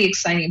 That's the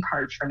exciting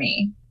part for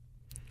me.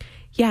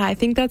 Yeah, I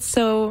think that's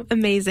so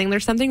amazing.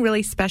 There's something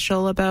really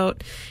special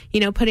about,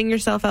 putting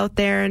yourself out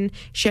there and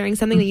sharing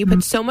something that you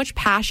put so much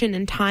passion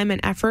and time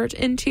and effort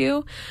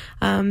into.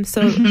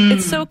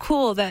 It's so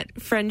cool that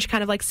Fringe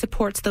kind of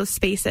supports those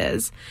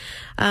spaces.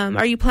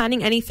 Are you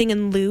planning anything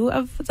in lieu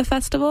of the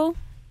festival?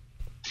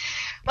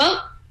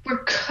 Well,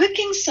 we're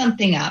cooking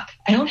something up.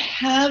 I don't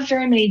have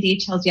very many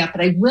details yet,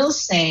 but I will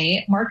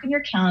say, mark in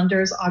your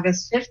calendars,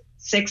 August 5th,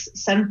 6th,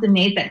 7th, and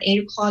 8th at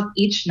 8:00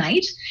 each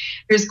night.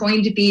 There's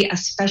going to be a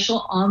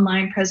special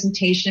online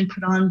presentation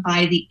put on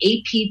by the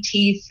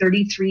APT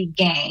 33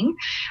 gang.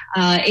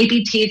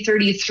 APT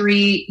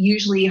 33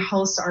 usually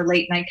hosts our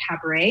late night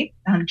cabaret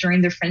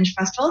during the Fringe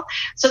Festival.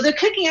 So they're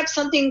cooking up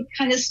something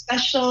kind of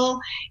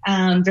special.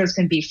 There's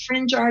going to be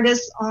Fringe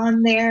artists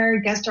on there,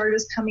 guest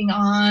artists coming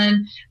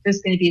on. There's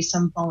going to be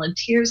some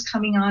volunteers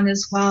coming on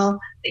as well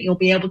that you'll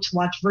be able to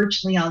watch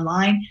virtually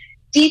online.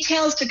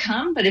 Details to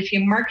come, but if you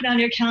mark it on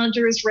your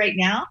calendars right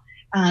now,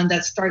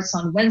 that starts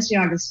on Wednesday,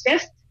 August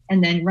 5th,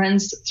 and then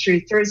runs through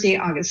Thursday,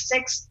 August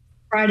 6th,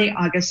 Friday,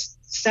 August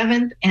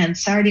 7th, and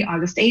Saturday,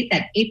 August 8th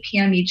at 8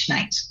 p.m. each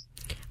night.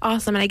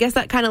 Awesome. And I guess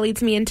that kind of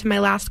leads me into my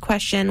last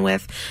question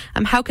with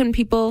how can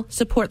people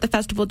support the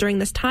festival during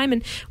this time,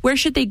 and where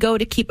should they go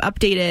to keep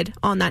updated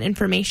on that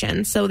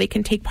information so they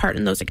can take part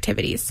in those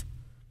activities?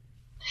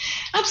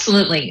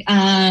 Absolutely.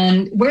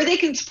 Where they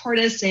can support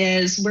us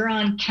is we're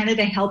on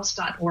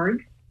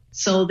CanadaHelps.org,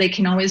 so they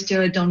can always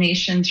do a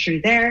donation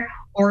through there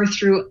or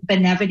through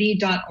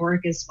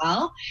Benevity.org as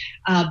well.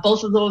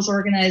 Both of those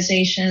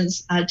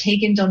organizations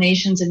take in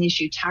donations and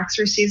issue tax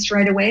receipts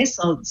right away,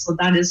 so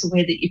that is a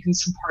way that you can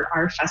support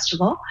our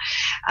festival.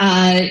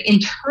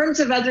 In terms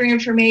of other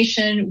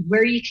information,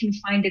 where you can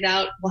find it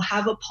out, we'll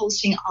have a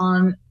posting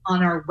on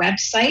our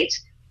website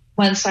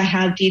once I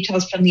have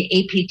details from the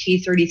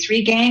APT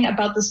 33 gang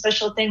about the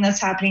special thing that's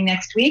happening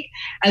next week,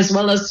 as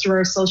well as through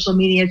our social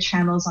media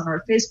channels on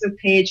our Facebook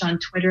page, on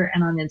Twitter,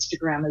 and on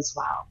Instagram as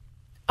well.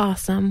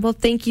 Awesome. Well,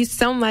 thank you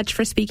so much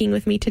for speaking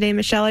with me today,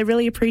 Michelle. I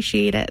really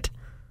appreciate it.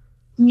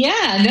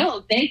 Yeah,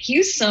 no, thank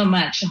you so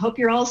much. I hope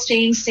you're all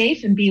staying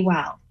safe and be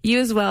well. You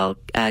as well.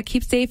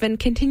 Keep safe and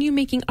continue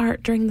making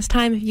art during this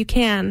time if you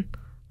can.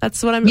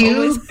 That's what I'm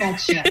always trying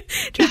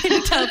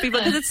to tell people,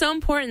 because it's so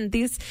important.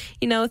 These,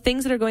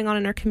 things that are going on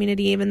in our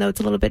community, even though it's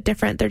a little bit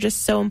different, they're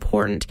just so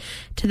important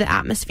to the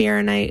atmosphere,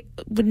 and I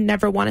would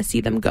never want to see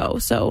them go.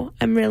 So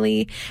I'm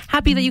really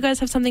happy that you guys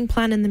have something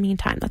planned in the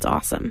meantime. That's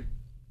awesome.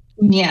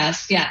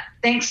 Yes, yeah.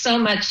 Thanks so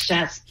much,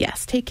 Jess.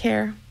 Yes, take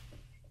care.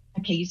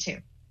 Okay, you too.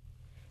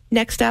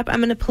 Next up, I'm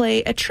going to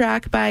play a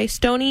track by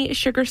Stony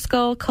Sugar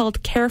Skull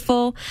called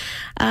Careful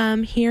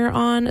here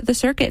on The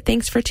Circuit.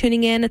 Thanks for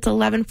tuning in. It's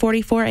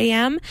 11:44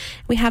 a.m.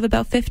 We have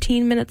about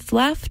 15 minutes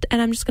left,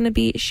 and I'm just going to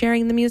be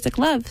sharing the music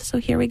love. So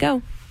here we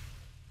go.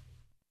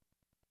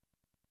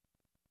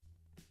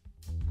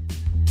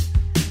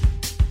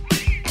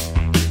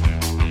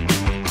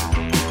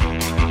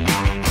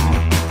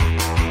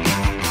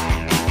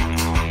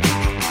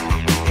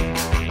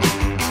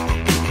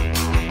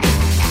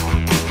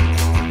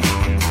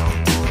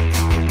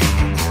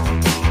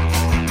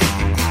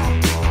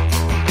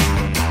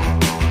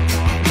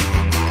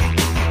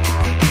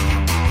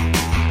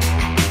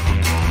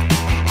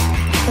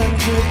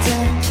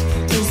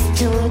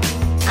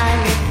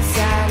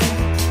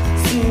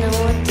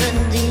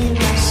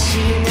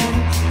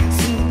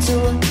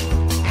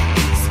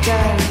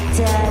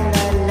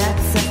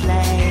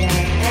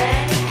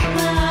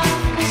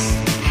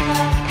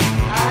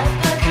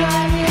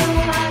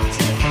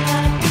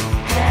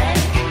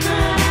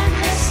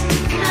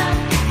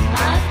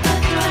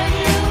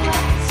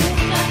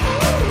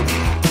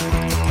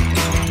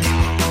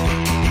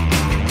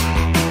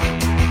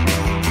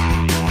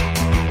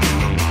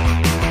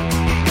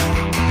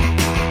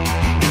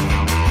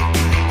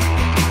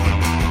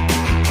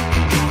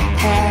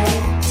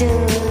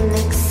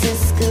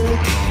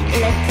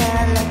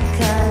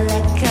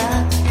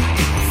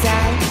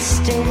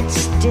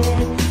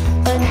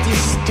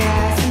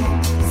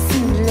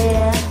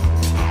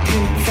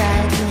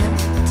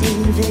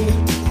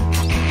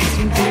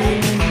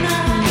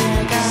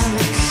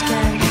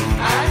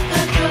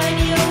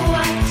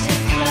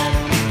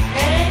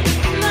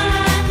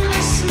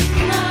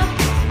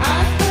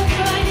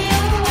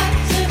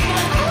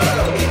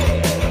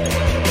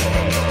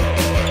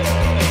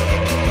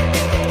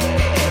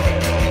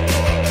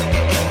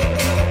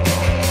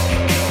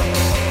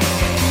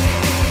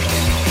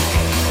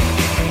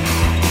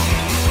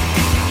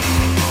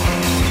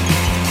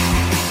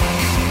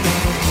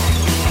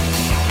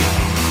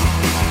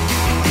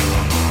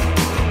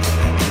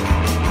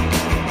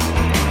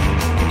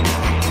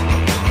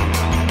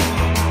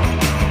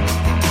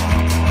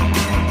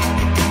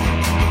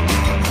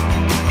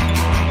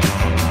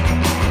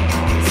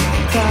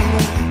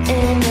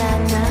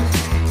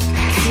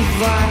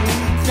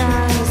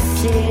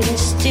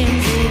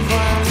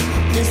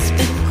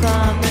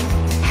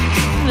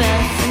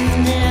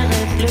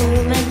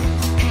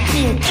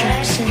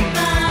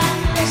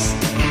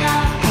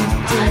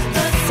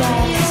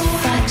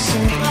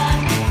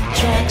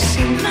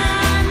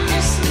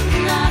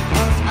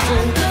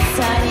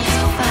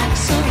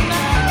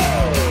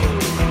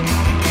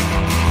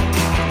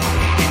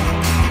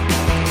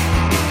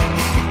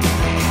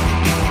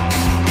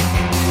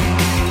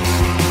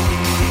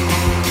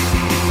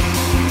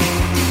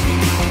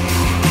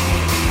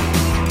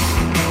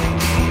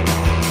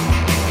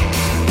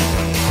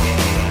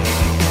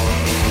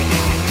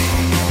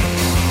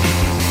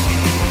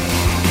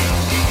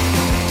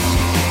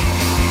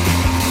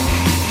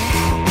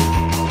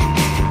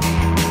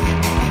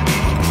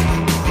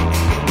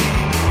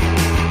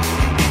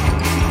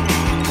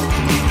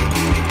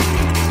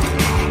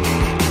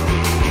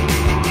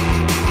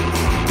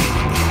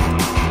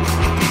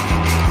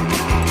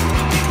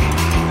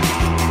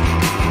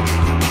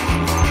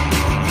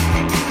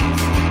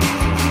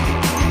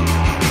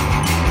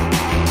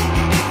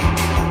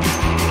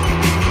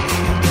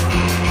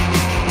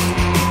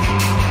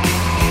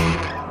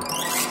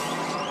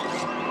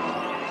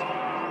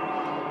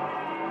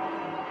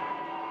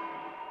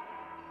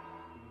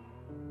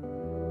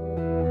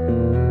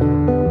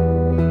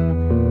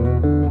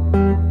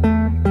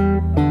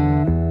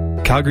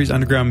 Calgary's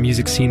underground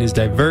music scene is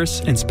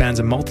diverse and spans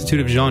a multitude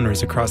of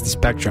genres across the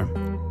spectrum.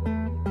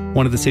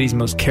 One of the city's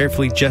most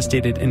carefully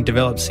gestated and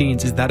developed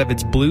scenes is that of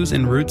its blues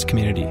and roots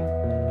community.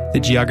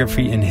 The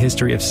geography and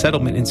history of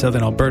settlement in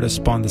southern Alberta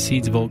spawned the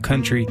seeds of old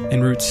country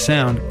and roots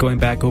sound going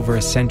back over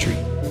a century.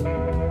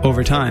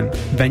 Over time,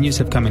 venues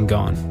have come and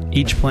gone,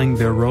 each playing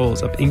their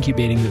roles of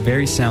incubating the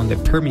very sound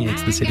that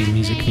permeates the city's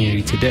music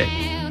community today.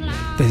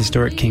 The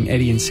historic King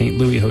Eddie and St.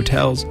 Louis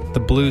hotels, the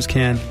Blues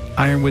Can,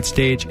 Ironwood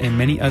Stage, and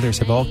many others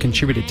have all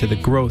contributed to the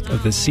growth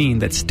of the scene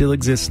that still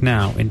exists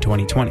now in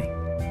 2020.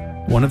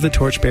 One of the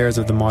torchbearers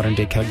of the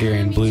modern-day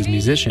Calgarian blues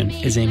musician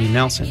is Amy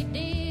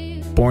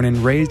Nelson. Born and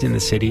raised in the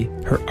city,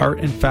 her art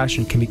and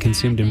fashion can be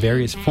consumed in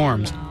various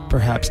forms,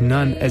 perhaps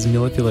none as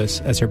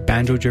mellifluous as her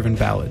banjo-driven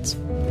ballads.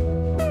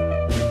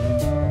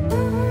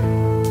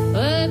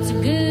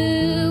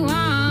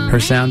 Her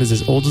sound is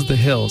as old as the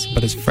hills,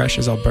 but as fresh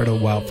as Alberta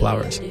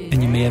wildflowers,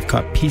 and you may have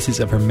caught pieces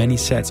of her many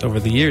sets over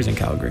the years in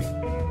Calgary.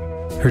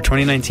 Her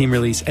 2019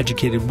 release,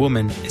 Educated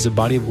Woman, is a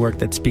body of work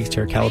that speaks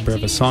to her caliber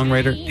of a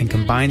songwriter and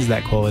combines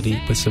that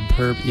quality with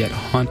superb yet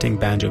haunting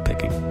banjo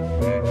picking.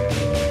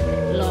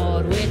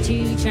 Lord, we're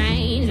two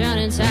trains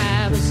running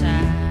side by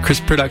side.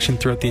 Crisp production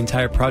throughout the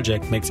entire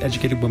project makes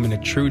Educated Woman a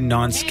true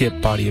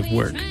non-skip body of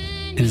work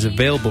and is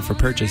available for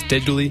purchase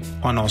digitally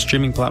on all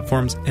streaming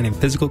platforms and in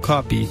physical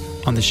copy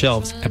on the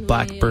shelves at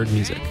Blackbird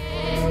Music.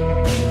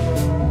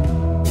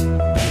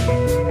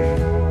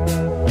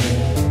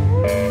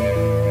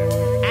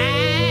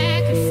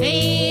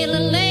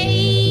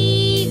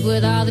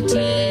 With all the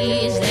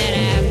tears that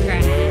I've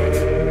cried,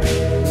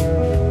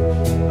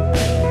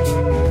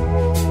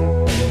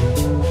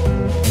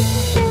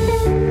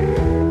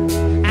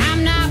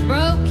 I'm not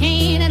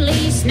broken, at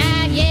least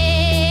not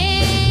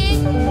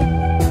yet.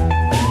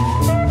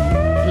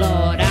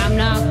 Lord, I'm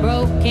not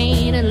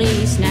broken, at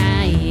least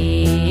not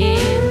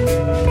yet.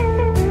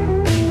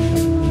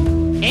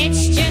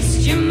 It's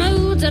just your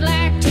moods I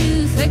like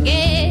to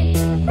forget.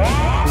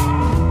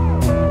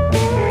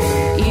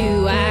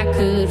 You I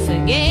could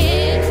forget.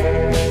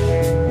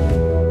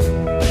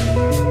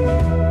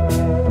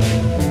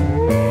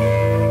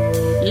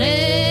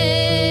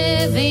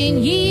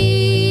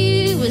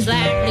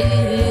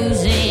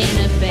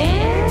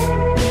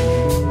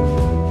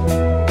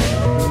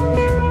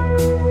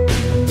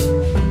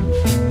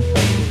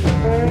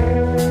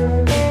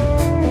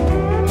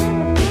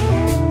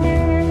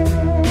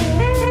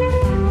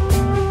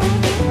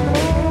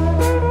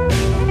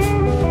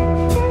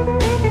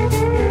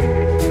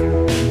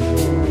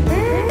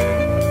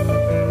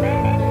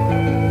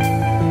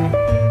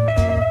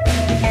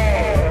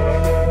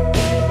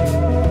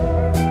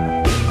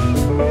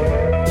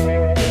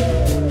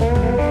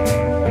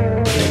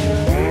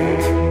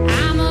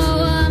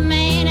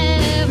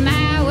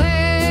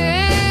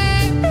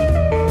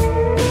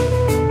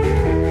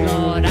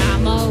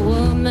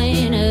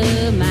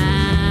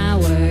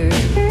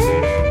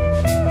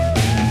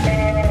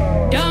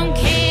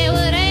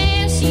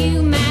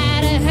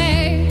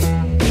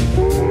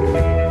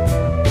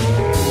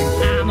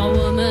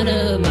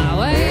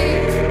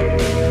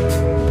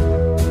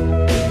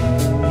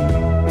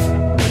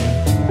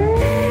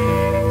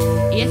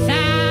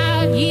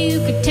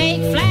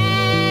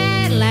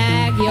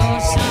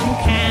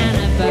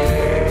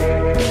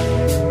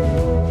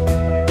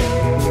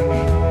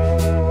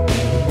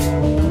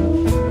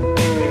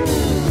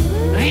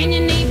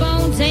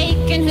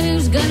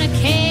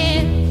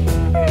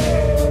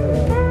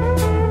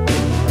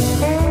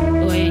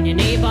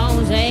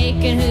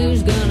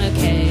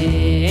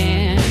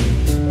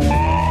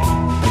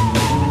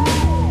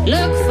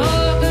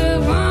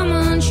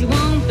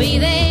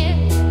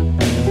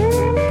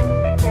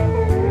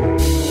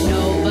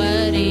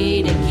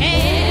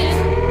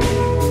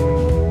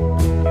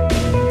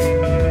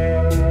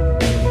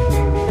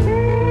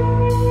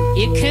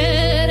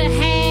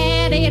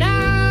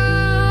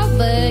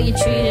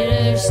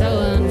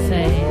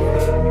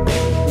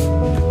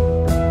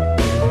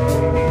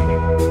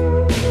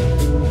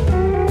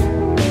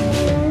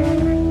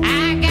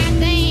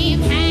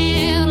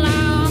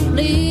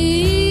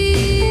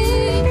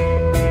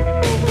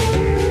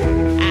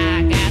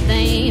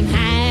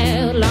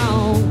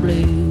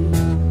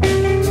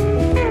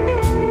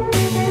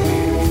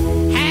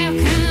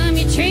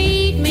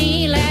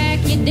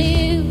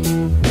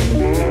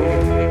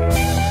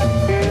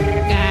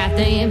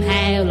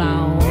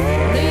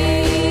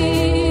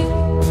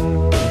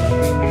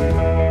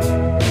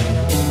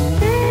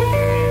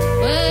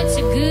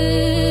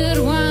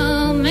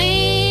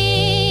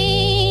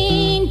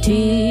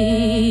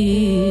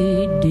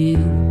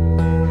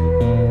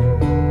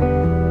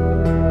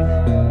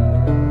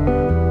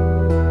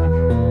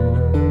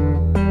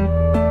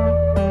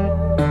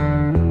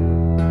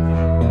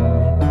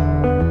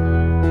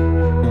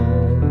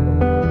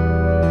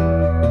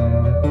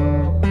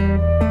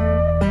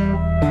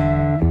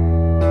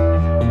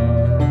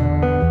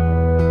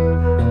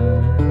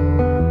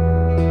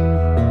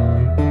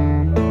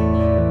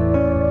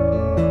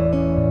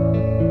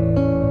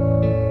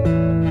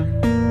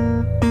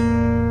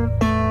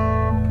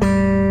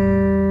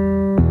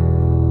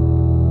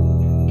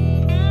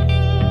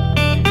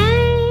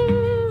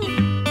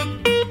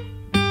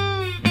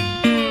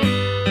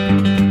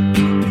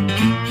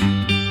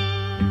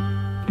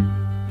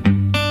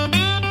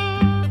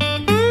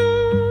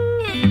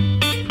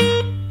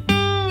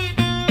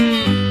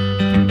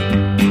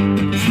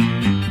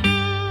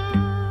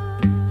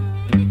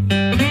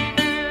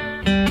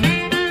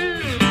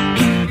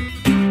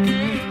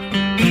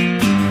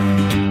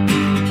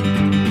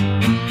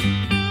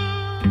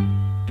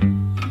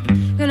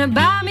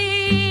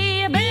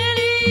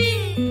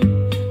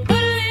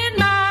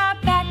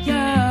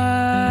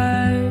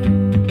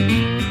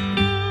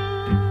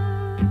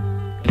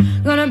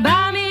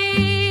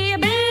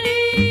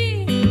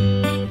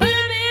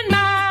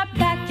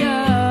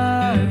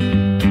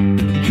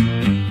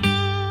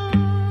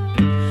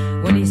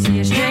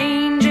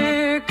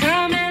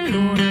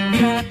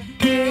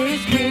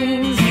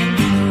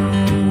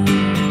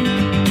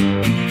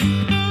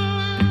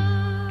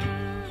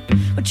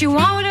 What you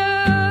want with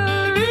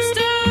a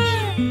rooster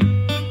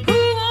who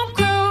won't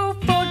crow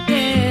for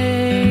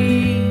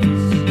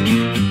days?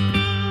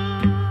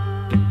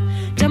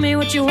 Tell me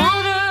what you want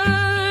with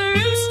a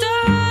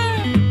rooster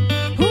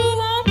who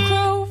won't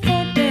crow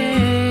for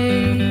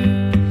days.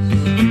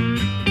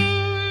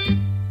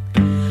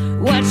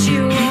 What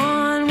you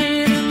want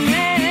with a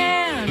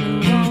man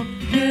who won't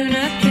do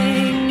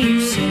nothing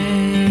you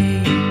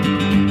say?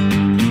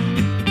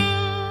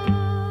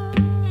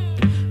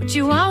 What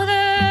you want with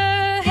a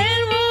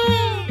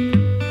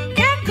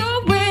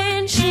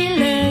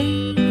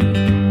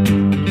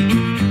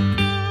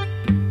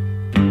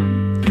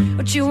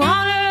you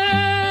want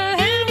a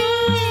hen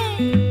wolf,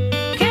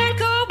 can't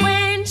go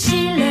when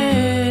she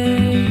lays.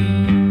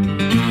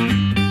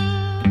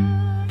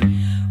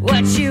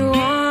 What you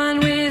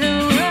want with a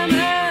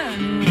woman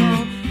who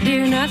won't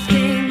do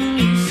nothing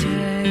you say.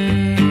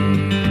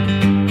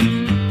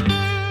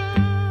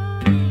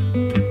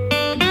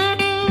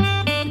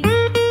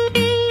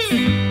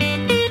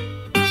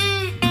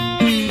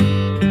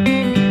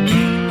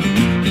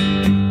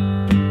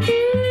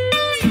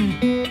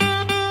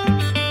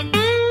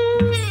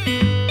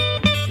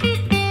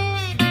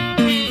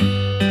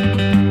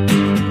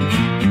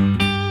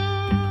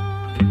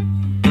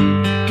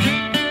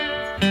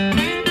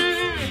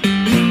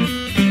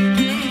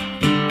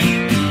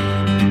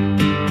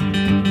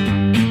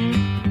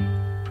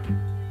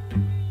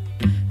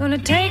 Gonna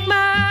take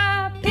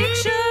my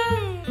picture,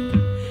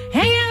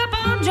 hang it up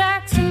on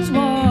Jackson's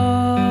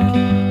wall.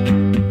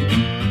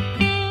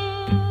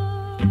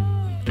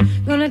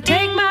 Gonna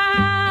take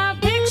my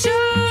picture,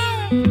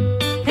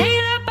 hang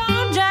it up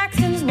on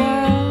Jackson's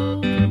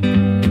wall.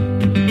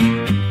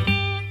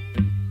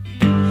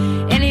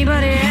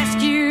 Anybody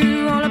ask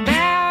you all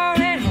about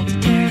it, hope to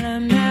tell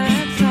them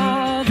that's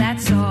all,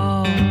 that's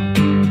all.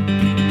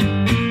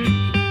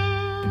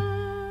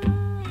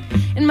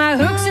 And my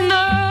hook's in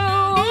the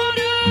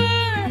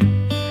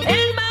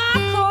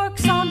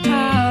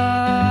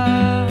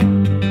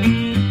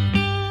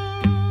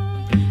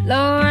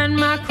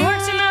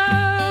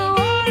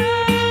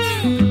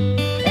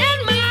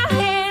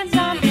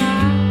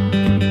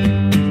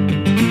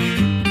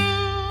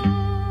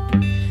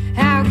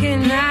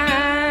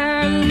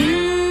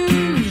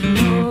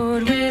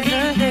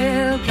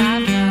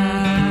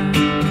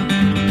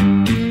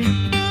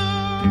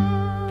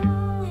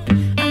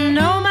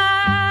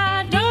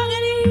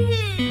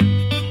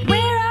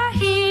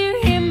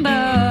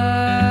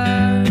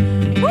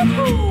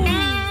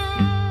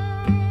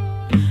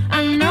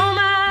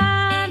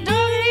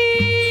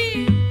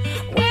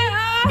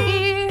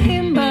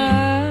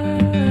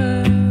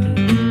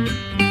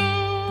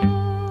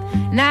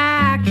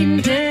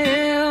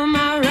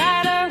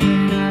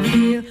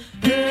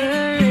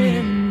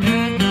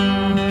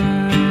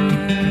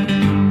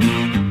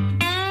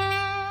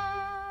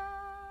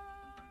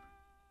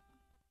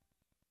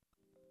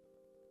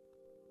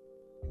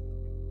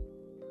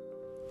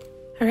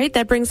All right,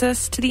 that brings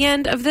us to the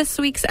end of this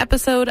week's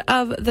episode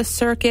of The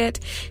Circuit.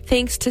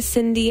 Thanks to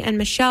Cindy and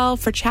Michelle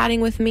for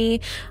chatting with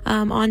me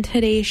on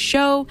today's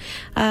show.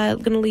 I'm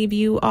going to leave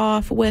you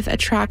off with a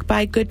track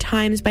by Good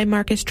Times by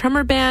Marcus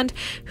Trummer Band,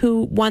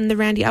 who won the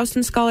Randy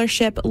Austin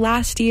Scholarship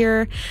last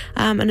year.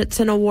 And it's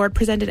an award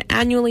presented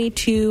annually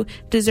to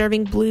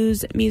deserving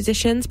blues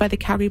musicians by the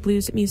Calgary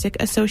Blues Music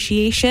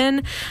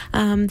Association.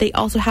 They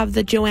also have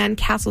the Joanne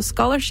Castle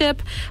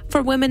Scholarship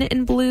for women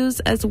in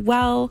blues as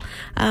well.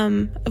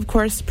 Of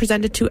course,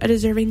 presented to a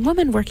deserving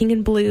woman working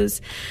in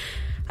blues.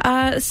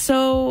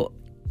 So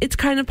it's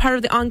kind of part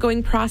of the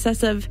ongoing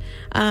process of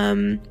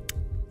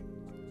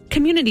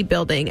community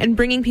building and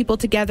bringing people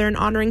together and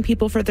honoring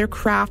people for their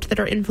craft that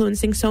are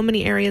influencing so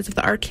many areas of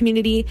the art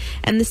community.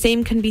 And the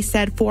same can be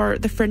said for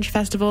the Fringe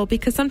Festival,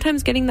 because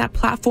sometimes getting that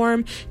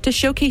platform to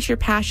showcase your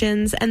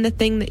passions and the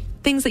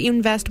things that you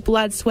invest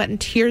blood, sweat, and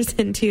tears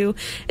into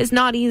is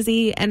not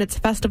easy. And it's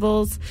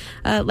festivals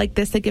like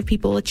this that give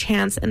people a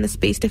chance and the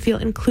space to feel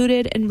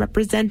included and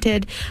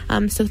represented.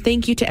 So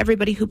thank you to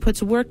everybody who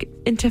puts work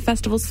into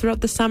festivals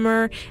throughout the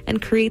summer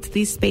and creates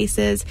these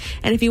spaces.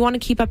 And if you want to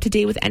keep up to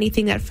date with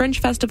anything that Fringe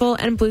Festival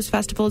and Blues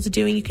Festival is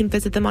doing, you can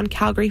visit them on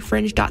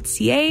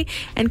calgaryfringe.ca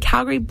and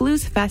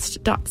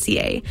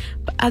calgarybluesfest.ca.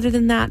 But other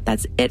than that,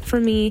 that's it for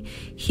me.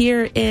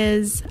 Here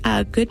is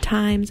Good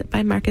Times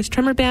by Marcus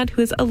Trummer Band,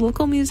 who is a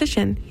local musician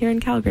here in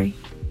Calgary.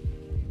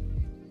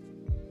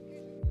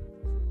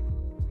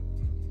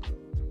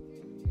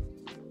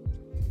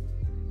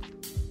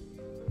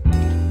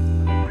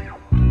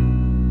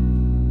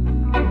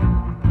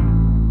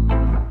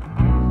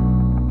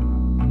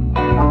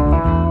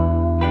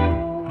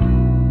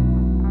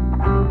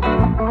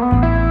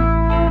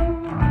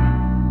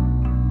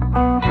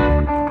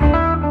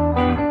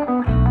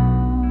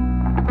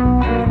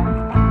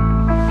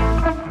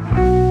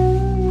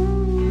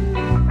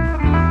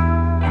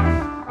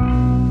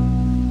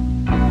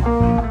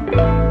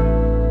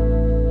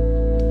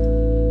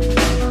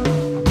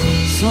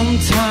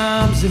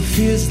 Sometimes it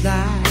feels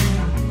like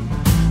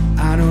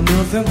I know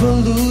nothing but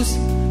lose.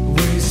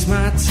 Waste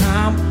my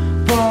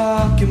time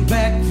walking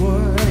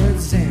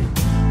backwards and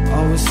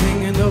always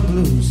singing the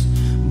blues.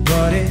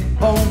 But it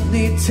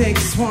only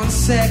takes 1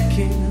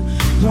 second.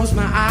 Close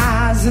my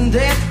eyes and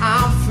then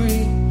I'm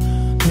free.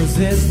 'Cause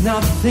there's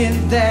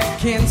nothing that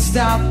can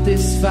stop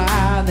this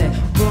fire that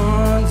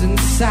burns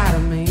inside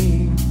of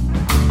me.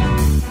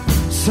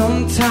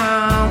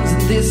 Sometimes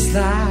in this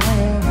life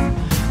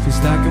feels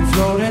like I'm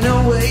floating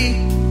away,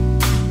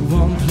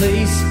 one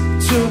place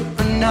to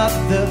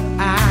another.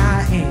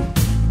 I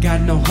ain't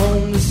got no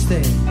home to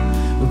stay.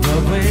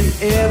 But when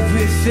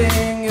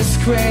everything is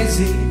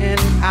crazy and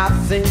I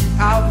think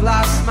I've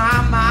lost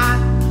my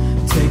mind,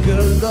 take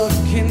a look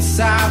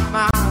inside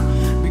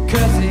mine,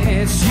 because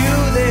it's you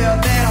there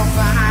that I'll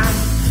find.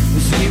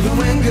 'Cause even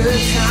when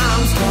good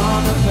times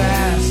come to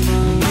pass,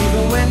 and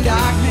even when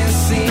darkness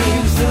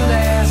seems to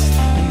last,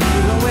 and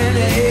even when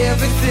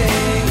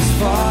everything is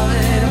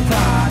falling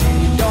apart and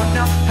you don't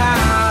know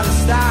how to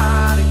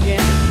start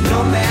again, no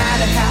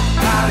matter how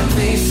hard it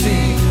may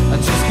seem, I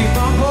just keep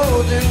on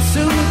holding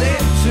to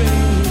that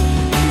dream.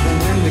 Even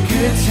when the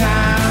good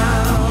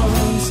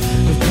times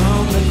have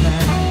come to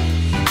pass.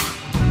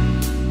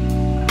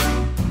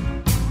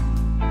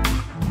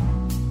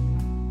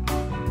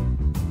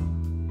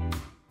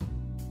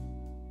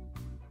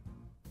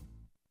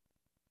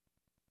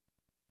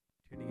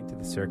 Tuning into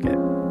the circuit.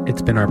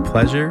 It's been our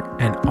pleasure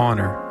and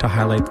honor to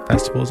highlight the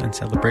festivals and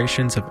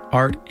celebrations of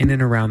art in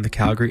and around the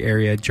Calgary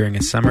area during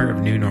a summer of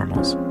new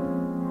normals.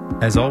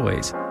 As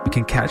always, you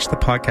can catch the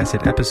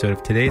podcasted episode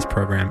of today's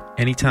program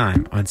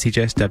anytime on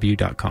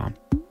cjsw.com.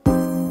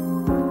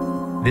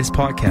 This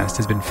podcast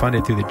has been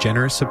funded through the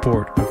generous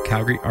support of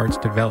Calgary Arts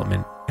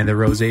Development and the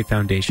Rosé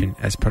Foundation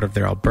as part of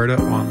their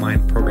Alberta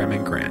Online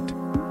Programming Grant.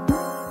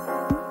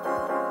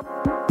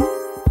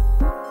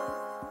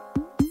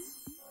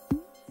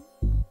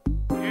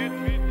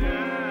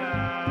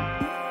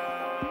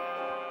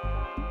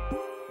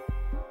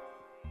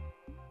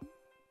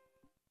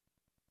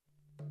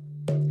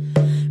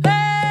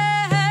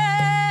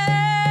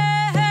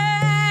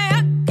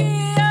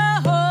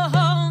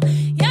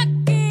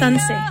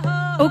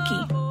 Tanse,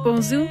 Oki,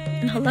 Bonjour,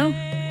 and hello,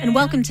 and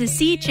welcome to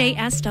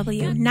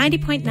CJSW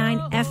 90.9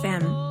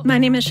 FM. My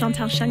name is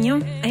Chantal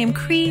Chagnon. I am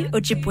Cree,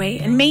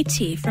 Ojibwe, and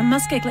Métis from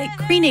Muskeg Lake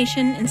Cree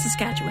Nation in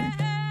Saskatchewan,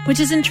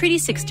 which is in Treaty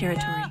 6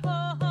 territory.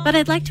 But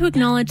I'd like to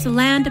acknowledge the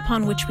land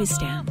upon which we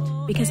stand,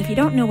 because if you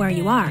don't know where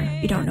you are,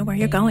 you don't know where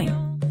you're going.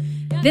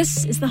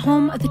 This is the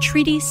home of the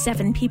Treaty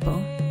 7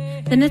 people,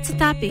 the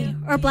Niitsitapi,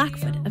 or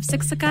Blackfoot, of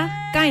Siksika,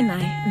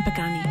 Kainai, and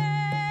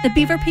Piikani, the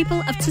Beaver people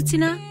of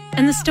Tsuut'ina,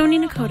 and the Stoney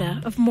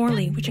Nakoda of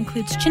Morley, which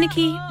includes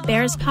Chiniki,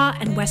 Bearspaw,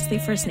 and Wesley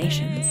First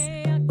Nations.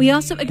 We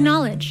also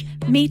acknowledge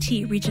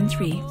Métis Region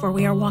 3, for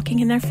we are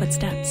walking in their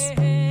footsteps. Hi,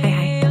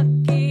 hi.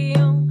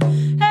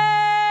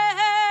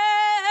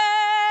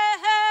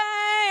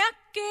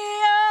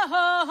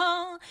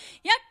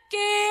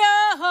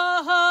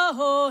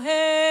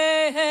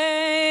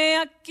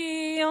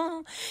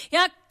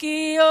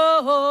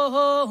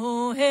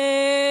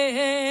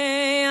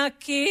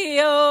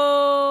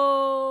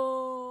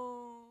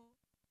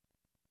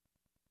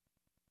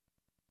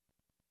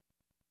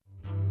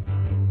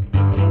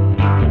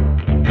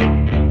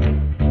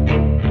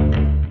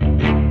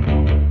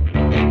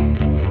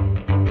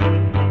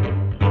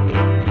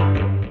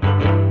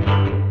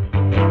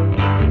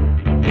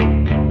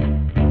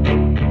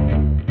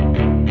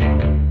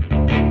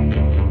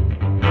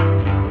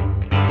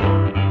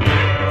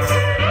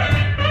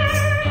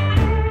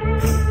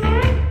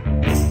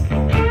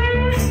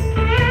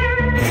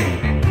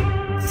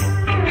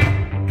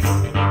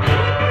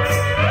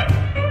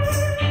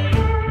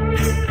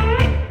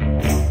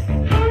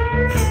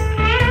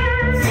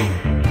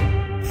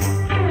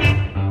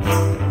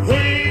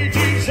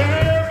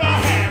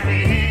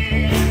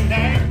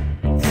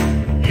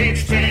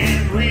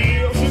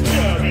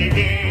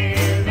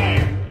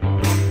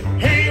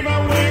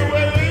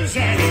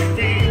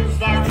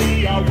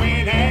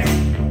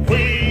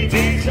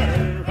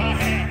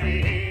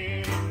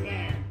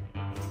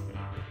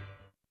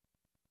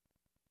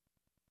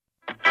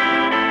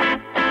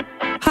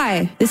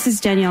 Hi, this is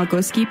Danielle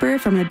Ghostkeeper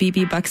from the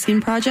BB Buckskin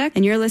Project,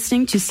 and you're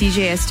listening to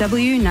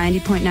CJSW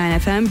 90.9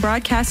 FM,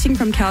 broadcasting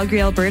from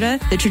Calgary, Alberta,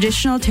 the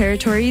traditional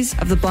territories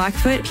of the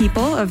Blackfoot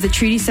people of the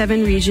Treaty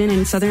 7 region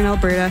in southern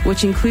Alberta,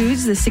 which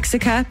includes the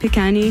Siksika,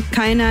 Piikani,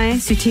 Kainai,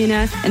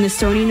 Tsuut'ina, and the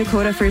Stoney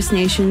Nakoda First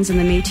Nations and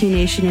the Métis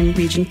Nation in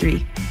Region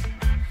 3.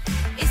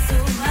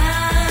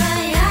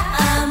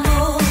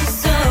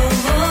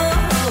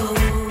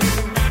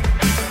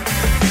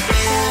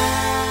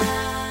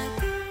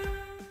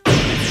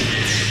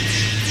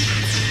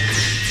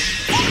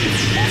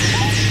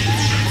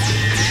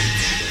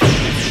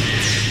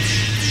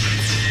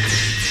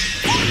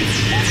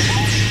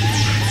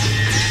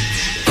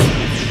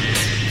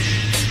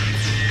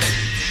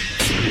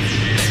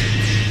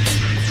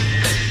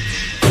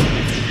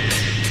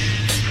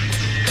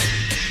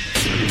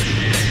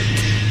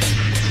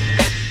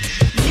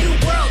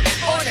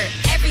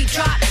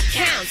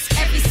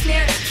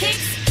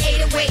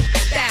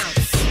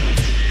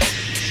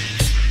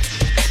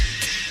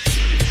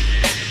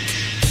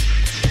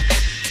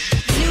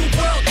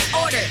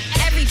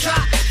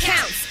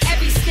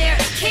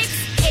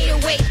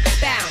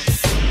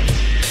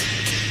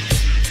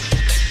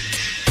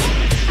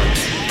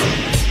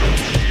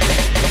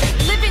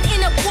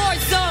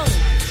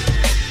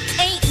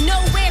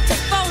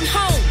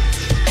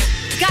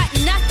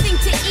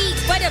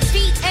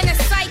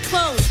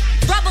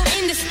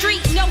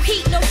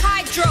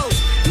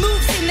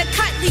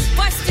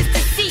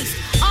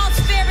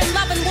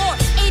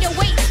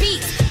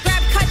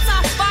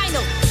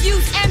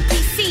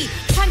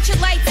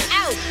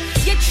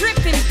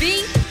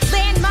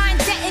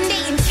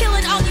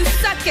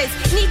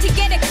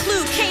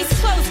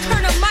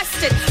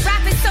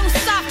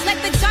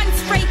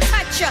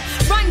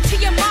 Run to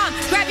your mom,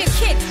 grab your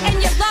kid and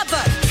your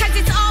lover, cause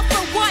it's all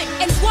for one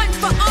and one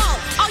for all.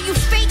 All you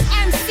fake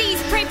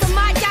MCs, pray for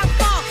my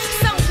downfall.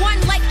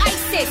 Someone like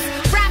ISIS,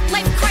 rap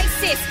life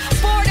crisis,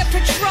 border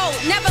patrol,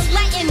 never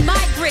letting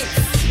migrants.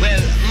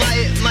 Well,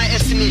 my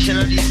estimation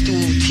of these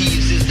two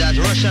thieves is that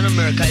Russia and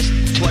America is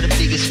two of the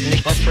biggest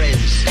of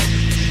friends.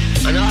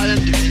 And all I'm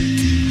doing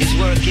is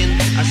working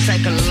a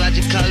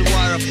psychological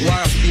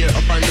warfare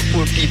upon the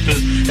poor people.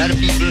 That the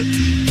people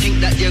think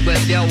that they're going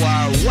to be a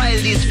war while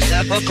these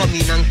people come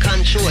in and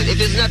control.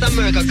 If it's not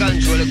America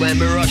control, it's going to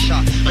be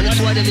Russia. And that's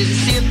why them is the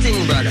same thing,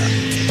 brother.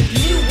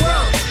 New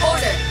world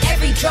order,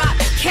 every drop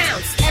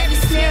counts. Every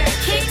snare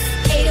kicks,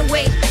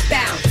 808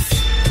 bounce.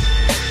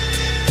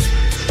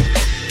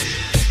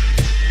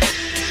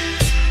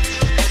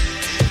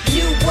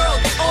 New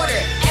world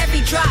order,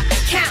 every drop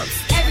counts.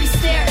 Every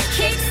snare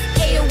kicks,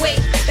 808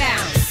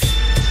 bounce.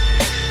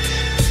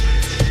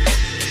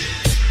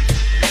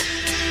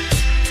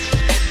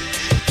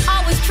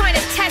 Always trying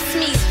to test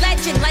me,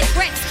 legend like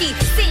Gretzky,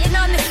 sitting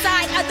on the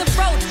side of the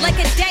road like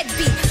a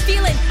deadbeat,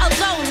 feeling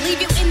alone,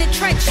 leave you in the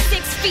trench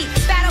 6 feet.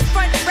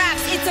 Battlefront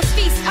raps, it's a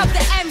feast of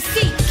the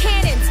MC.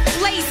 Cannons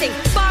blazing,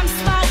 bomb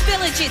small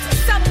villages.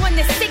 Someone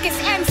the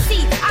sickest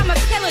MC, I'ma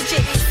pillage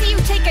it. See you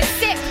take a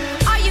sip,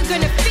 are you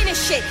gonna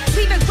finish it?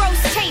 Leave a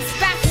gross taste,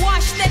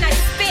 backwash, then I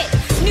spit.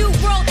 New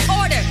world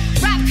order,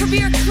 rap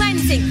career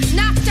cleansing,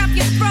 knocked off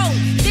your throne,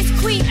 this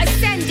queen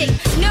ascending,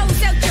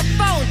 nose out your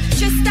phone,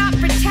 just stop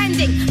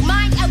pretending,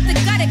 mind out the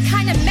gutter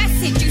kind of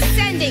message you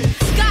sending.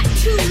 Got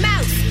 2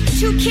 mouths,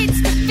 2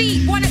 kids to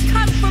feed, wanna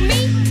come for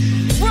me?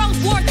 World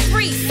War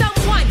III,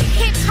 someone,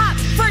 hip hop,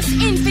 first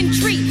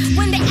infantry,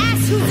 when they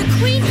ask who's the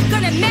queen,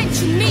 gonna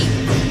mention me.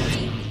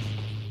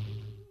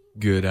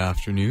 Good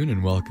afternoon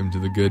and welcome to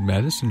the Good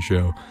Medicine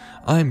Show.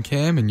 I'm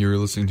Cam and you're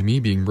listening to me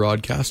being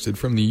broadcasted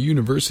from the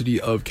University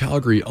of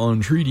Calgary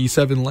on Treaty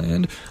 7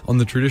 land on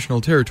the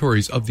traditional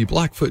territories of the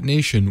Blackfoot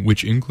Nation,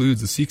 which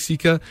includes the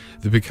Siksika,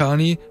 the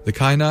Piikani, the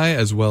Kainai,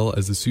 as well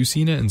as the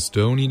Tsuut'ina and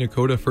Stoney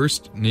Nakoda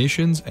First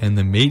Nations and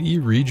the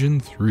Métis Region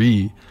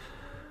 3.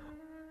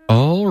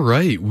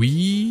 Alright,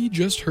 we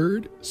just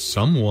heard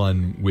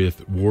Someone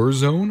with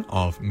Warzone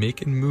off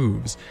Making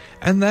Moves,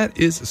 and that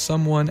is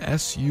Someone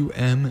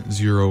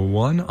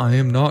SUM01. I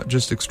am not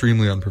just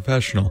extremely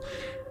unprofessional,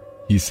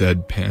 he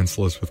said,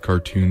 pantsless with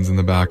cartoons in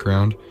the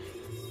background.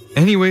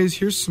 Anyways,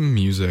 here's some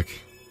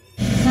music.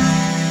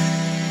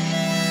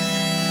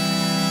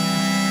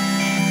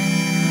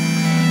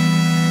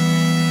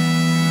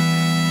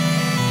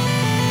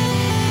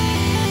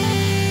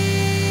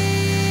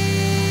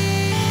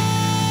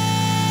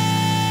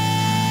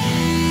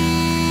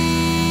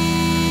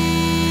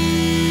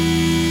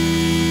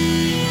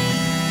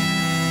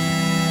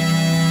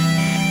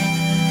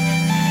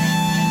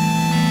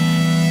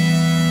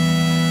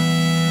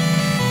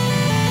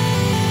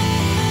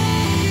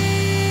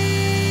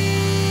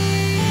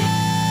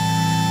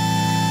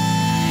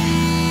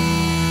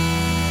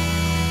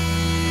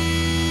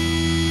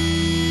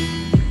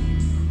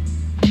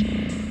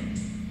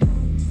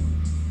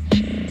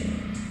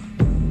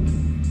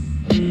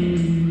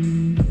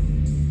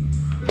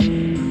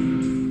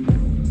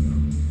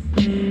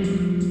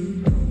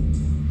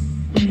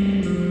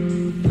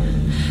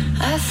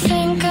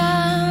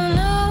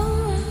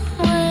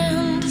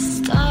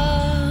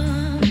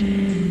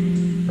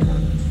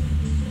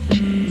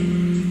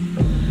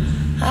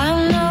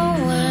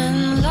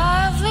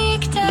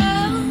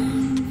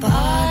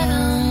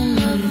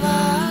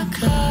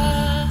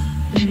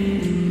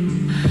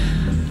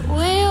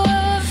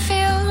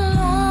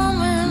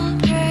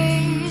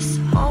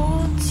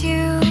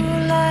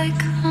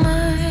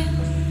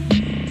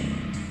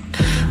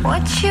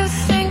 What you